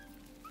something?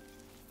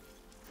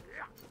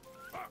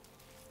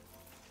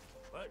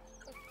 What?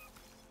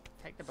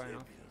 Take the bone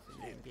off so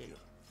you can dig.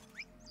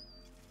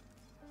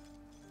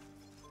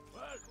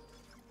 What?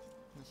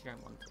 Unless you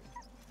don't want to.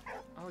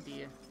 Oh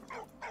dear.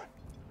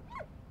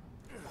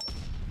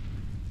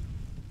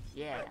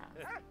 Yeah.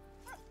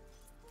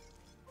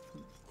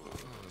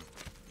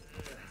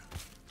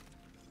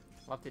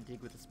 Love to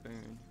dig with a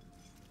spoon.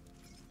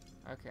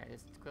 Okay,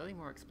 there's clearly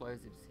more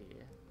explosives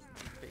here.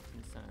 It's a bit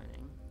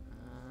concerning.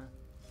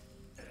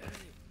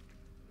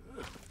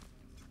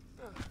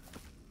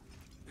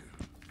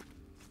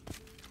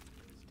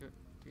 Let's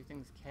do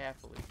things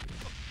carefully.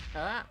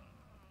 Ah!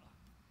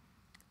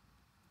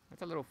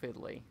 That's a little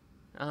fiddly.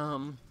 Any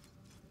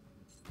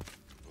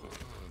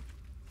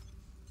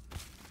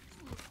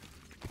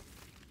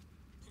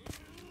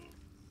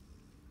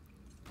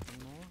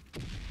more?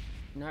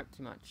 Nope,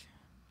 too much.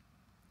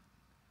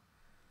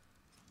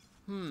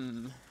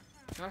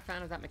 Not a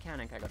fan of that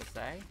mechanic, I gotta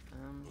say.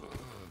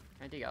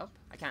 Can I dig up?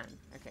 I can.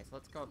 Okay, so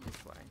let's go up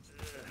this way.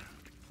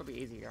 Probably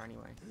easier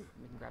anyway.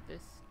 We can grab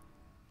this.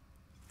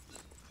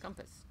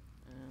 Compass.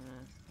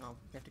 Oh,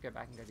 we have to go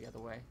back and go the other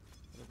way.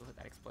 We'll put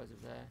that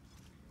explosive there.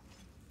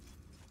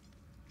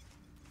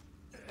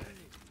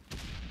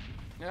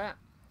 Ah!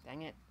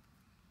 Dang it.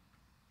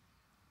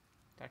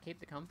 Did I keep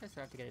the compass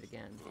or I have to get it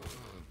again?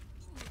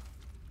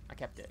 I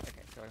kept it.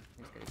 Okay, so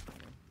let's go this way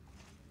then.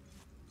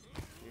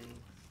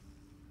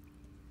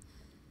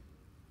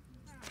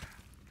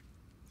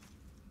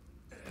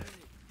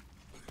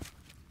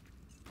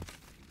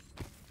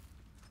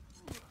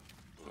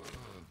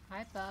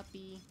 Hi,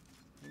 puppy.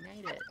 You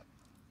made it.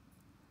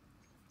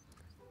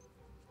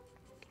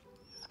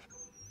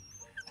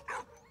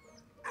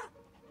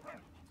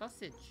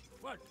 Sausage.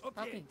 What? Okay.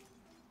 Puppy.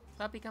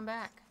 Puppy, come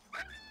back.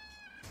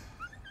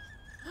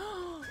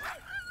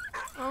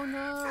 Oh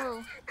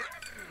no.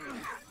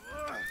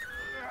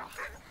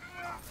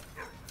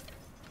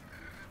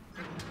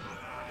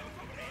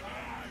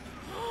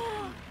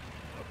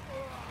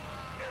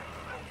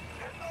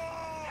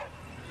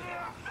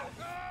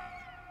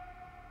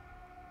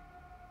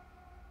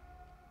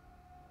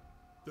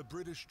 The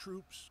British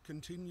troops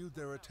continued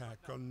their attack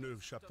on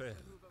Neuve-Chapelle.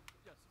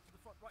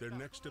 Their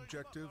next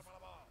objective,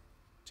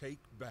 take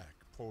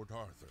back Port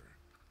Arthur.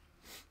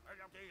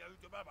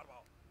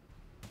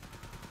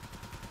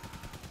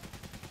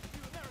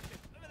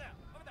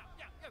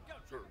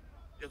 Sir.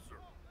 Yes, sir.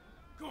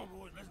 Come on,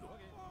 boys, let's go.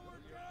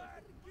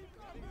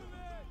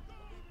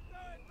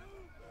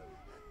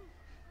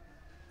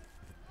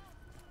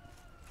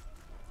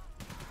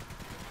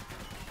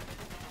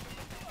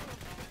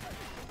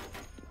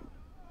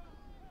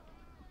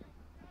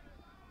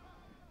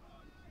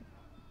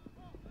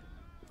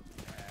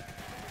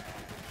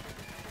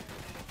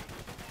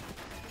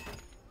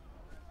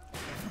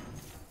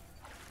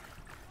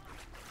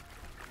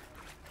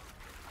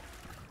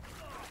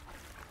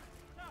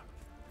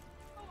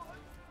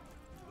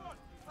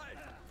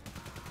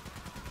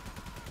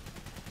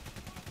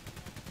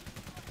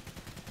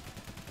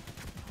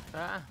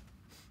 Ah.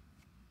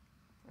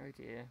 Oh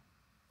dear.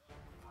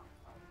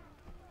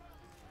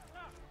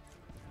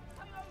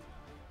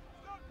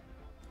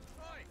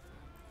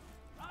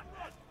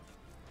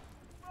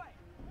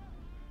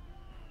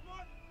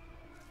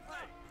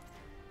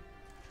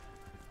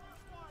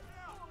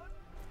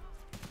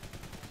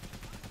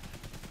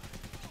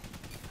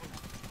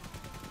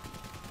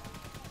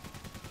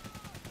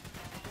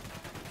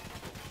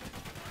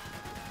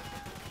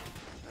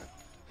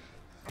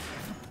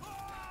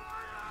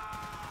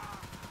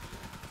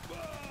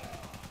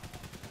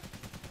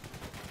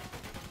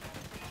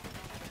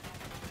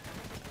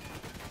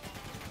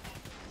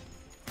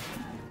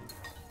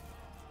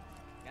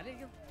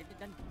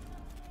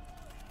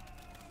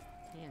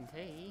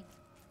 TNT?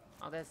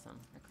 Oh, there's some.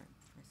 Okay,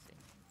 I see.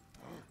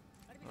 Oh,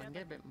 I can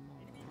get a bit more.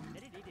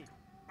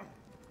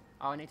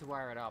 Oh, I need to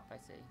wire it up, I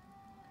see.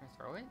 Can I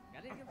throw it? No.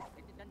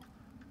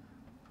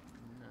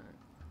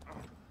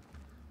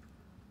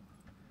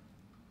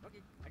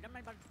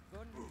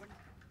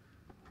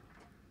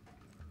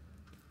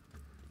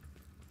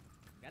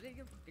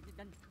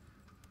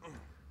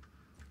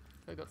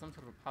 They've got some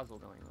sort of a puzzle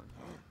going on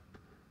here.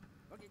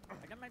 I'm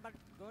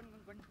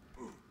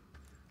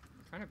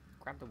trying to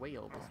grab the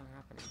wheel, but it's not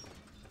happening.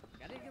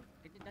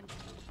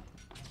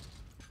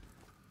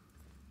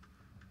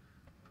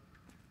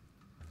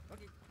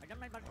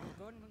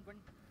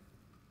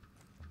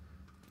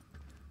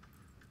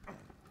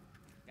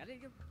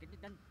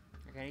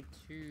 Okay, I need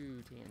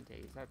 2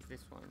 TNTs. That's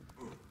this one.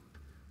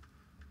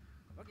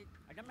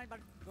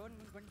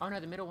 Oh no,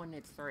 the middle one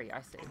needs 3.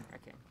 I see.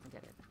 Okay, I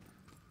get it.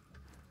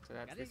 So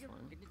that's this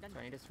one. So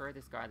I need to throw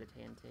this guy the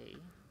TNT.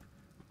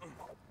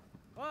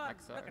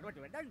 Like so.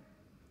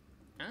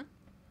 Huh?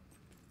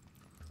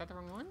 Is that the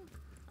wrong one?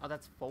 Oh,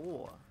 that's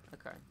 4.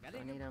 Okay. So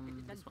I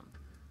need this one.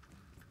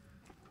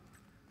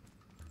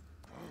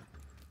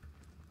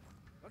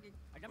 I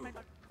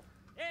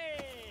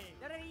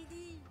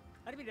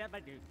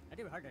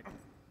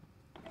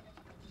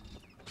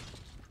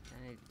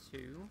need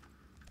 2.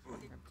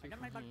 Grab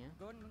 2 from here.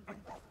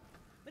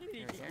 There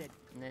we go.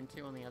 And then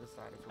 2 on the other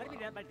side as well. So I need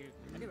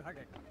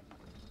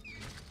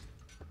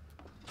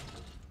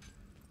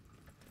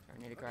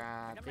to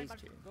grab these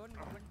 2.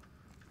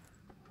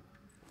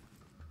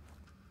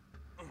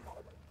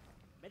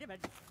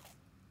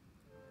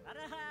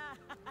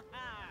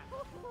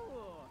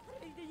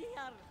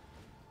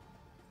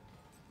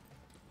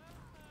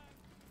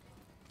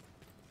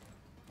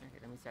 Okay,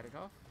 let me set it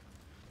off.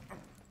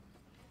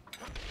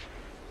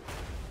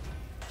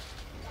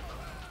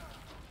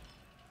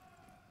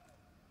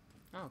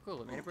 Oh,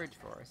 cool, it made a bridge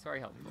for us. Very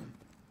helpful.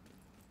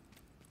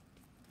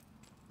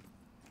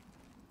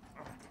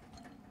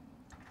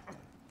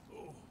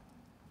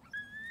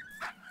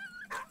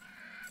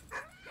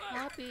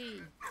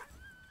 Happy!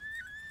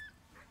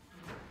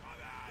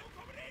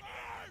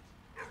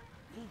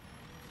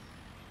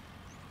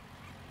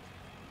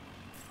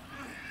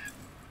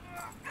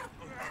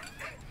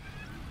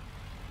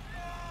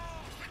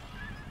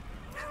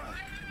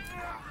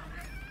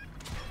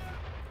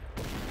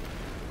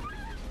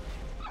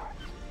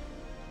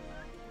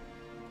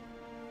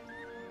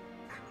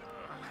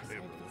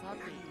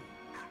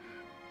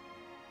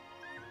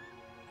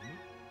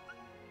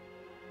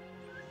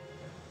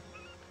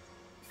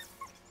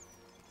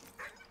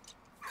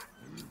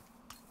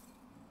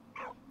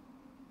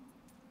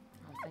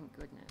 Oh, thank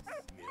goodness.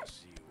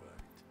 Merci, what?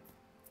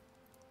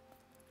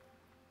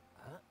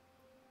 Huh?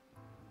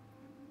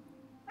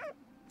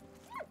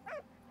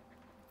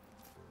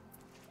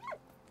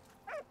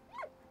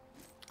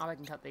 Oh, I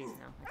can cut these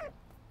now. Okay.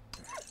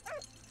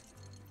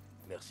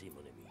 Merci,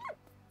 mon ami.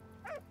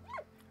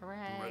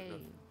 Hooray!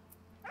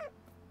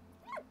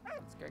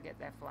 Let's go get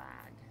their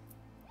flag.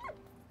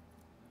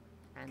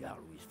 And Carl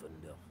Louis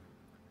Thunder.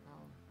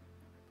 oh,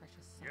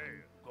 precious son. Yeah,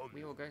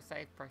 We will go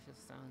save precious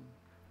son.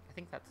 I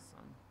think that's a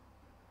son.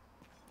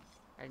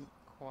 I didn't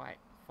quite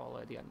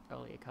follow the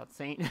earlier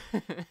cutscene.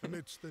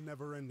 Amidst the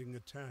never-ending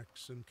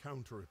attacks and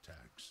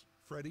counterattacks,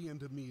 Freddy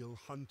and Emile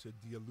hunted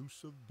the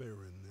elusive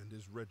Baron and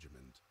his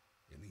regiment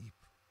in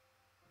Ypres.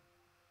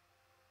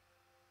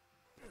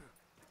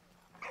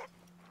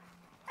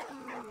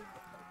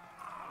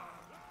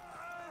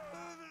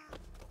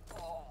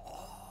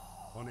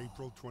 On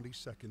April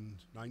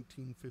 22nd,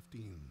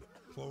 1915,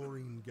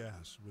 chlorine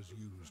gas was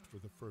used for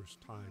the first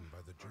time by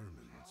the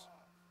Germans.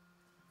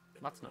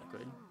 That's not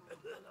good.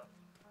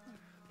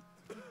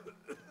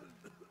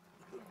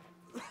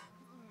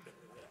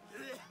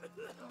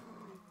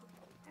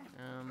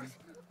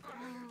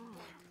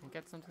 Can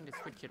get something to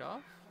switch it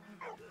off.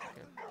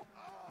 Okay.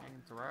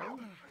 And throw.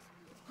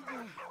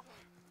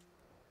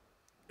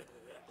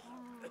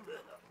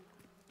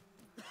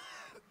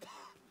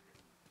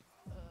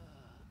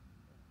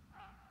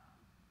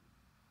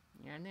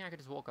 Yeah, I think I could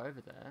just walk over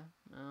there.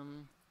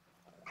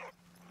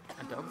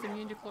 A dog's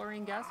immune to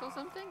chlorine gas or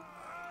something?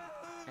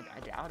 I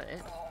doubt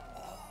it.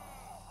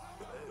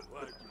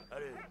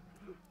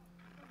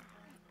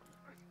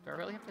 Do I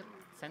really have to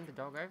send the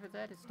dog over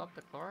there to stop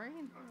the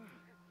chlorine?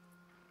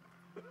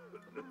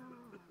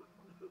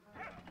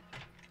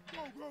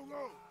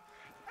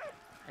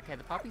 Okay,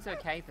 the puppy's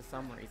okay for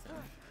some reason.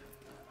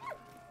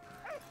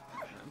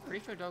 I'm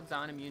pretty sure dogs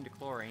aren't immune to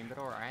chlorine, but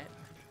alright.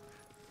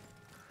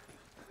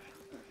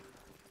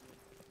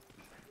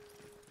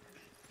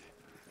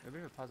 A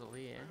bit of a puzzle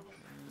here.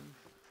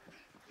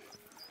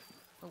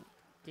 Oh,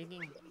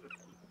 digging.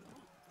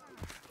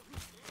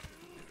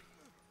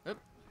 Oop.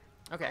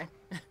 Okay.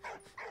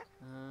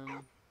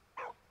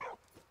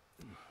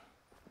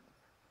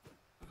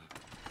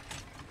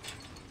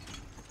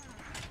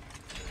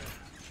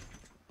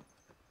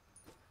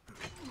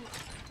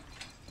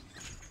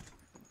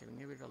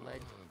 Giving a bit of a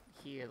ledge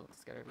here.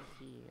 Let's get over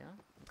here.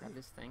 Grab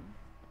this thing.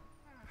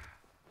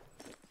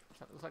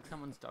 That looks like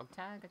someone's dog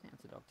tag. I think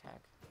that's a dog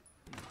tag.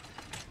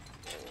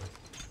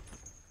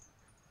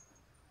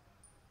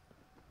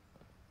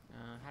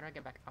 How do I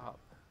get back up?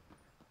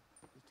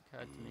 Just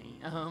occurred to me.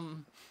 I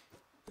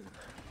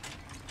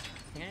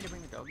think I need to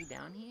bring the doggy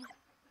down here?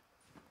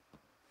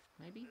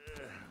 Maybe?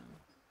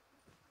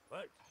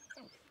 What?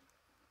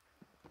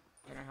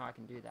 I don't know how I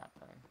can do that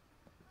though.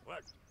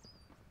 What?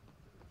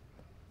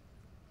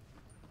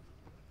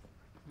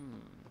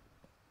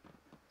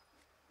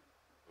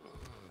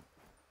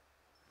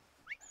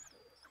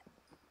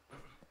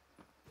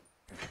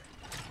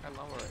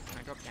 lower it? Can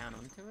I drop down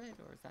onto it,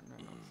 or is that not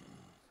an option?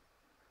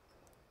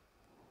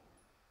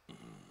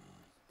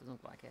 Doesn't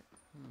look like it.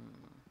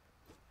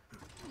 You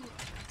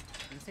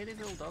can see these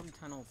little dog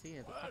tunnels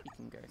here. The puppy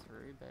can go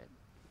through, but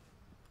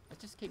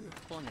let's just keep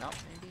pulling it up.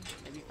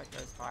 Maybe if it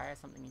goes higher,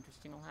 something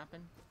interesting will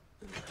happen.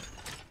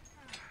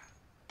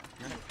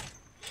 No.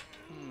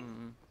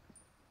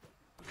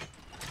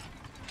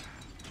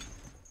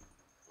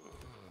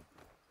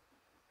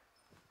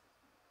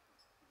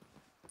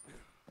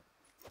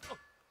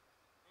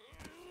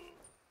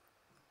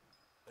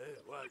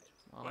 What?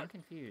 Well, I'm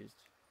confused.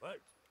 What?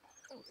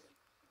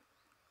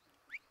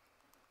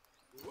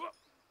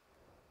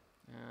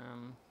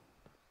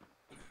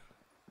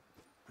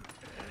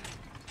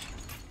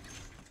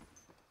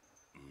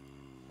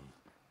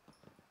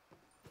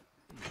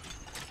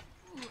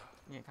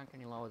 Yeah, it can't get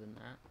any lower than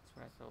that. That's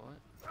what I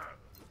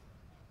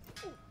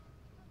thought.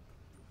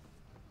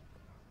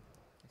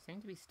 They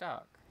seem to be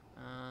stuck.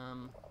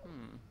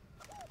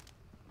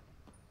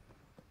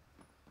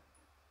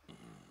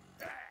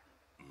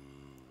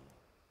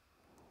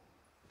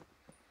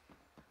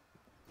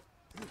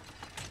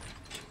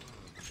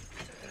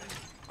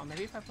 Oh,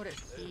 maybe if I put it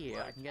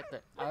here, I can get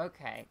the...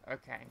 Okay.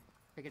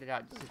 Figured it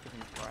out just a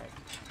different way.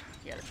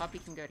 Yeah, the puppy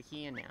can go to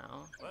here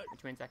now,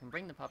 which means I can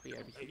bring the puppy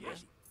over here.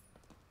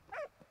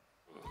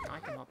 Now I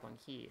can hop on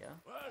here,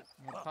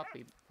 and have the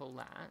puppy pull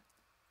that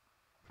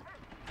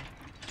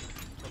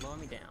to lower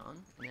me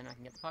down, and then I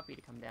can get the puppy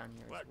to come down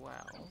here as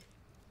well.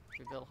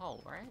 To build a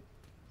hole, right?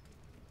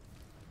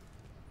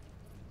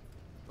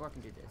 Or I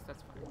can do this,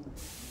 that's fine.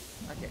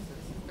 Okay, so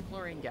this is the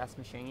chlorine gas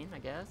machine, I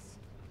guess.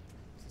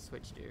 What's the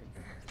switch do?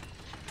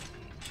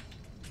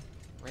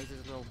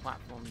 Raises a little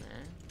platform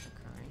there.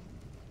 Okay.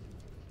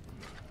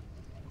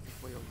 What's this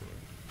wheel do?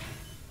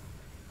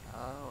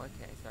 Oh,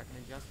 okay, so I can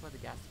adjust where the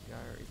gas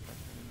goes by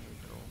turning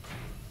these little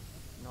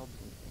knobs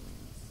and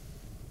things.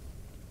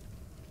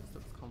 This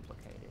looks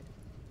complicated.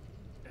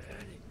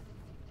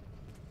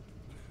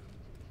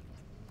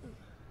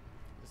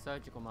 The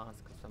surgical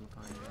mask of some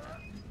kind there.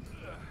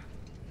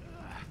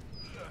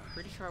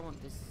 Pretty sure I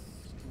want this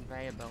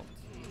conveyor belt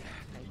to be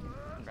taken.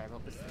 Conveyor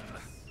belt, this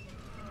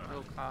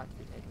little cart to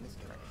be taken this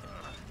direction.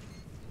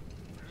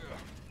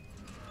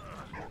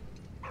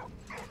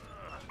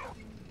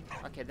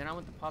 Okay, then I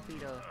want the puppy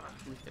to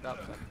lift it up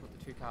so I can put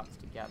the two carts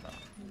together.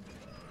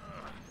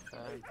 So,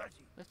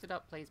 lift it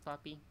up please,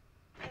 puppy.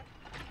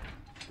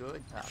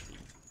 Good puppy.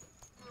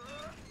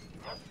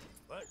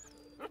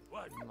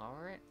 And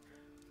lower it.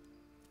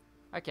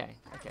 Okay.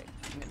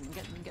 I'm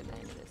getting the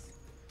hang of this.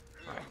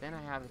 Right, then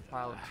I have a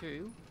pile of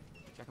two,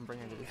 which I can bring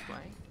over this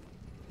way.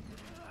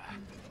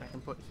 I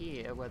can put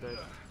here where the,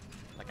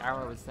 like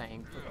Arrow was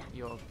saying, put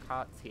your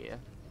carts here.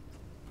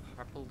 If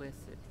I pull this,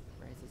 it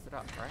raises it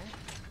up, right?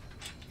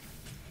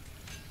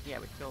 Yeah,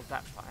 which fills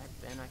that pipe.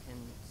 Then I can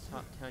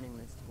start turning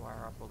this to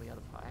wire up all the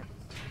other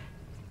pipes.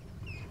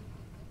 There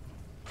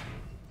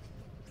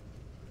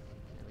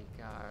we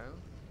go.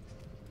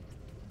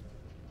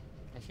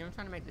 Actually, I'm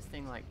trying to make this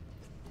thing, like,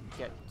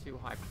 get too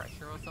high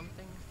pressure or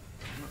something.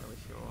 I'm not really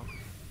sure.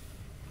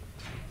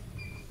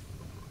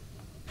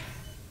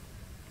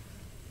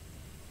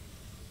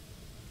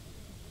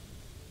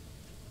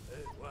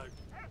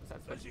 What's that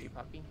supposed to do,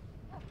 puppy?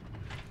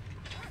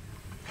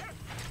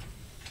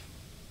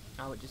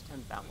 Oh, it just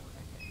turns that one,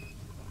 okay.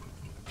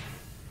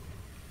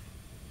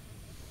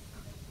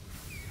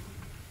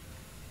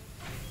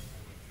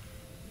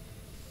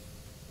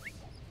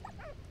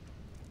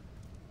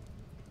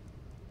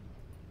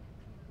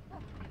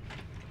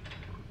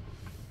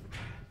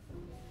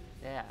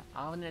 There.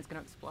 Oh, and then it's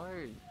gonna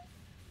explode.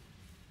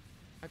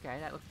 Okay,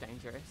 that looks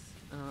dangerous.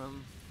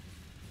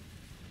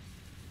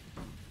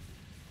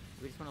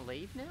 We just want to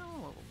leave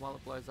now while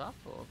it blows up,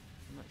 or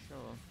I'm not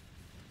sure.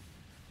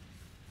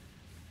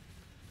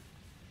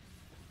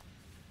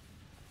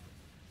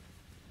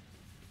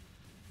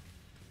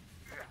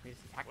 We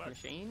just attack the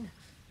machine?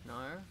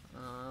 No.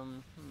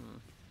 I'm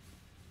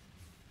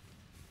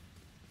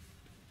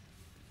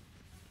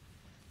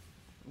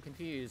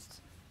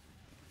confused.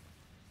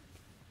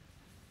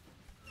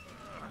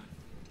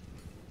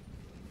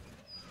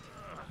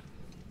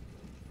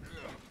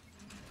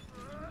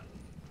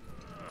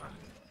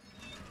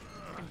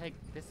 Take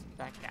this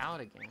back out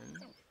again.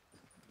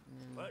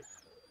 And then...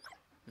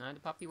 No, the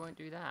puppy won't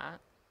do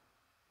that.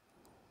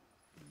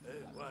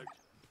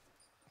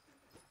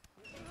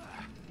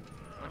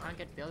 I can't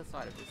get to the other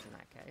side of this in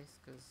that case,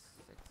 because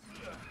it's...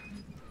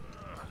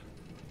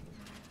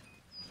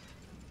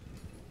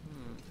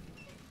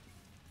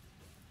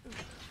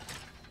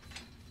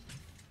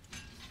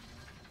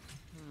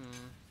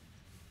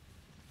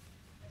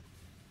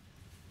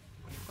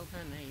 Still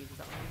turn these, is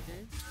that what I do?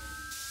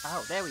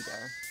 Oh, there we go.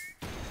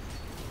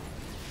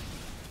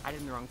 I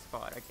did in the wrong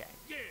spot, okay.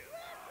 Yeah!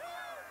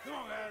 Come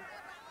on, guys!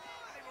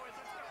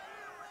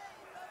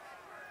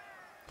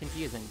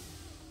 Confusing.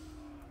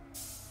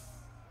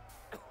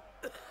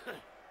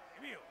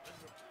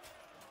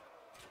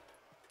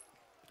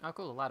 Oh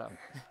cool, a ladder.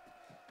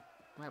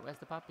 Wait, where's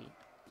the puppy?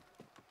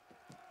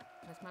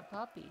 Where's my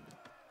puppy?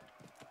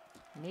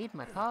 Need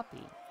my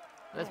puppy.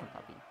 There's my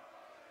puppy.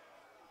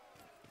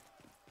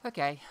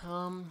 Okay,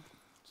 so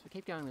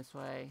keep going this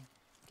way.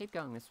 Keep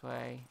going this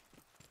way.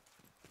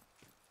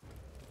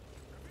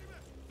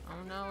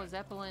 Oh no, a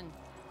Zeppelin.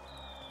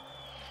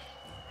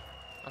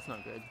 That's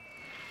not good.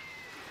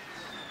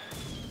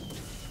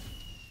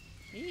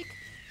 Eek!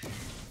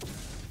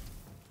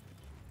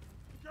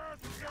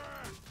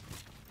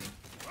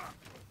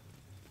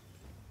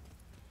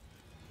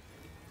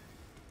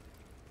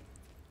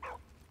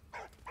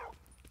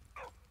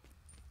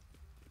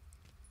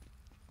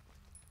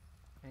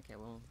 Okay,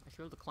 well, I should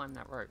be able to climb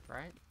that rope,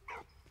 right?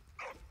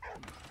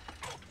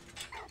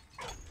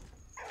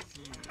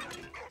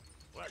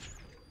 What?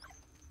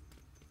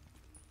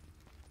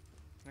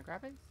 Can I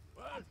grab it?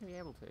 What? I should be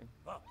able to.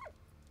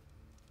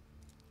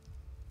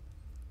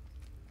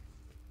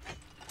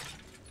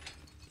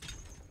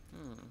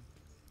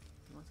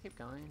 Let's keep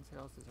going, see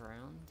what else is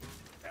around.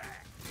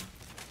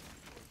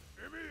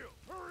 Emil,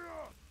 hurry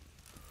up!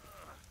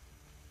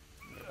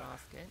 The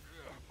basket.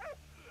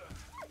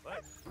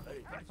 What?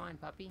 Hey, Fine,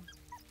 puppy.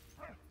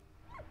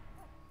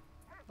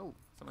 Oh,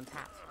 someone's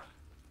hat.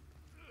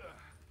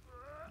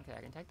 Okay,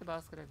 I can take the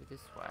basket over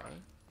this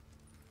way.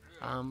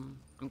 I'm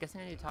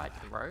guessing I need to tie it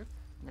to the rope,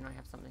 and then I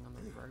have something on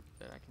the rope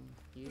that I can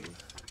use.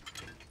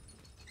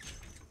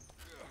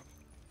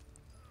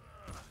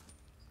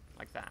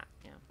 Like that,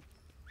 yeah.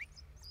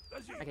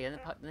 Okay, and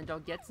the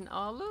dog gets an—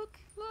 oh, look!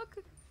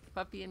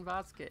 Puppy and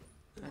basket.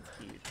 That's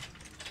cute.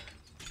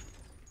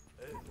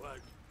 Hey, what?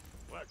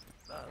 What?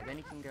 Okay, then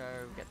he can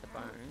go get the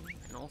bone,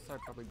 and also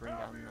probably bring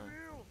down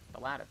the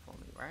ladder for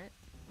me, right?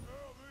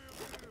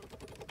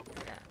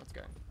 Yeah, let's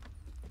go.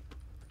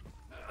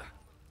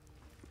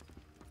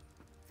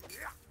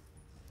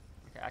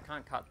 Okay, I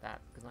can't cut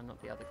that because I'm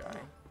not the other guy.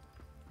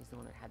 He's the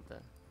one that had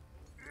the—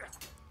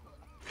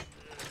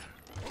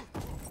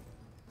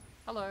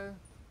 hello.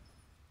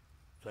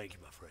 Thank you,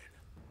 my friend.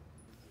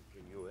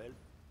 Can you help?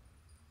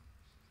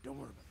 Don't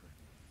worry, my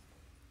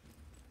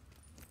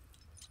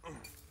friend.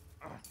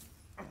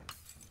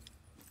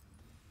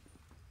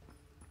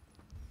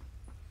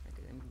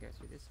 Okay, then we can go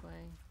through this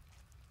way.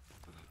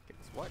 Get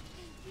this watch.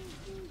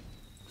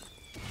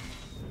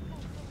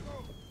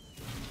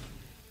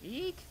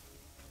 Eek!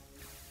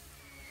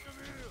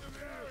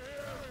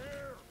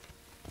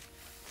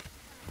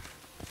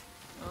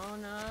 Oh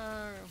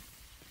no!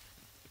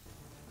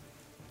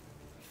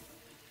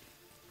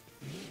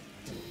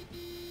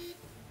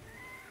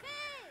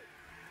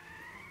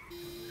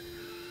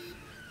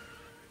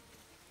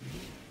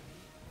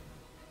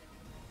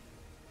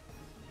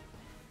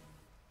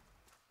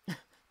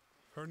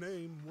 Her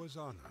name was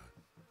Anna,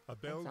 a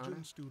Belgian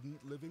Anna. student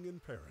living in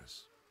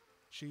Paris.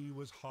 She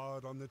was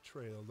hard on the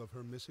trail of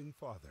her missing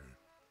father.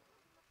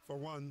 For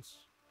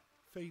once,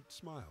 fate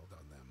smiled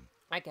on them.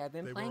 Okay, I've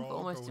been They were playing for all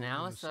almost an going in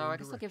hour, the so same I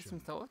guess I'll give some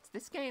direction. thoughts.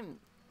 This game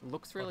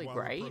looks really while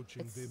great.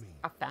 approaching It's Vimy,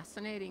 a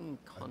fascinating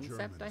concept,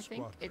 German I think.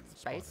 squadron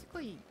It's spotted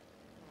basically,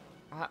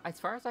 as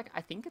far as like, I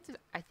think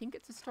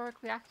it's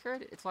historically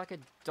accurate. It's like a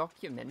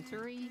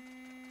documentary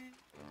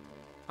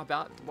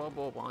about World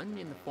War One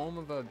in the form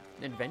of an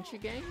adventure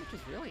game, which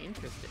is really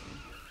interesting.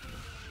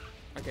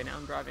 Okay, now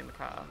I'm driving the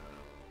car.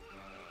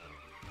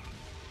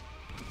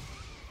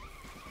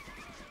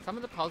 Some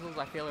of the puzzles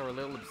I feel are a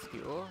little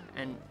obscure,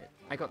 and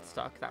I got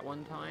stuck that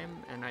one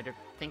time, and I don't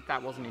think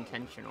that wasn't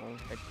intentional.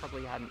 They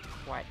probably hadn't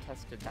quite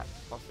tested that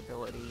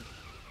possibility.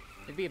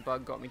 Maybe a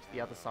bug got me to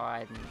the other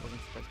side and it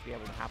wasn't supposed to be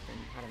able to happen.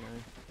 I don't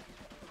know.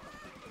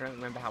 I don't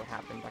remember how it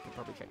happened. I could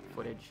probably check the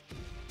footage.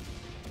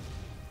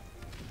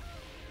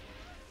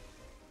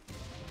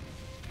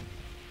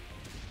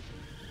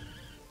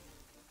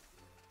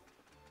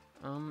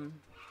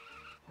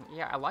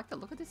 Yeah, I like the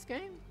look of this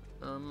game.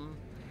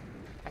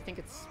 I think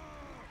it's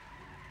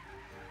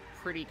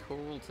pretty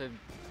cool to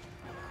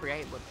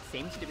create what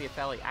seems to be a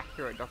fairly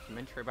accurate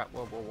documentary about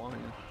World War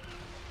One.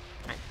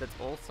 That's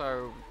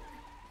also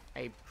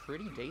a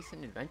pretty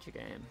decent adventure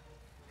game.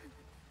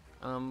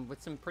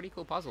 With some pretty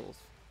cool puzzles.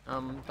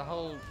 The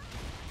whole...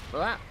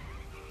 oh,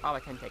 I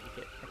can take a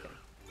hit. Okay.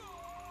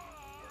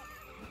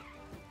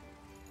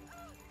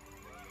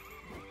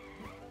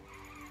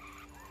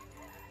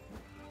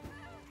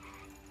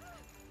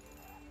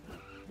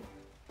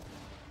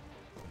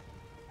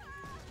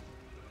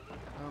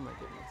 Oh my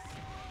goodness.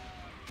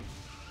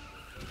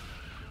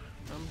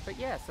 But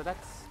yeah, so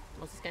that's...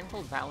 what's this game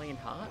called? Valiant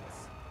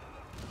Hearts?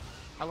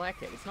 I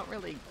like it. It's not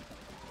really...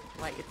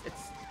 like,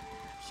 it's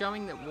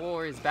showing that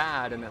war is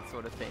bad and that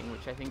sort of thing,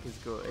 which I think is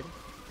good.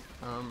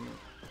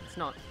 It's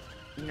not,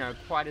 you know,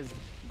 quite as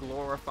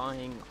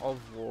glorifying of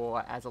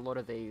war as a lot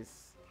of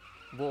these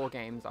war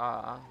games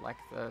are, like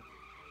the,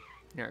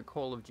 you know,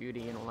 Call of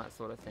Duty and all that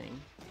sort of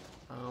thing.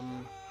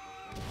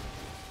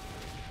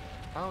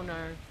 Oh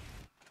no.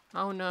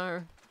 Oh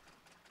no.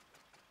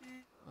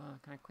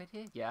 Can I quit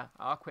here? Yeah,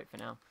 I'll quit for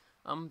now.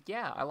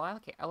 Yeah, I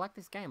like it. I like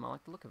this game. I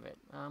like the look of it.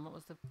 What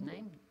was the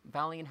name?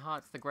 Valiant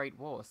Hearts: The Great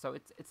War. So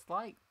it's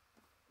like,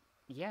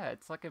 yeah,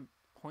 it's like a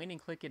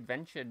point-and-click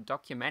adventure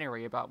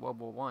documentary about World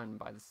War One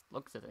by the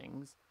looks of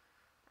things,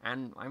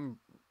 and I'm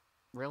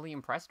really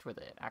impressed with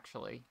it,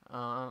 actually.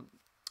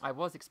 I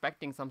was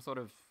expecting some sort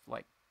of,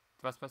 like,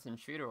 first-person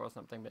shooter or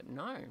something, but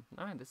no,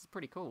 this is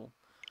pretty cool.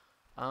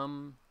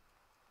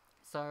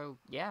 So,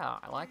 yeah,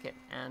 I like it,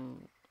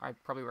 and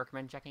I'd probably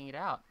recommend checking it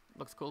out.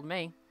 Looks cool to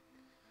me.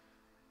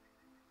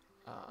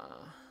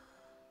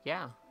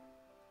 Yeah.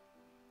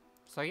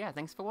 So, yeah,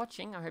 thanks for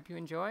watching. I hope you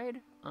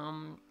enjoyed.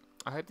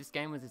 I hope this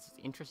game was as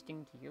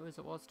interesting to you as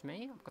it was to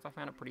me, because I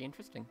found it pretty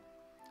interesting.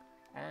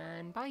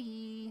 And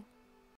bye!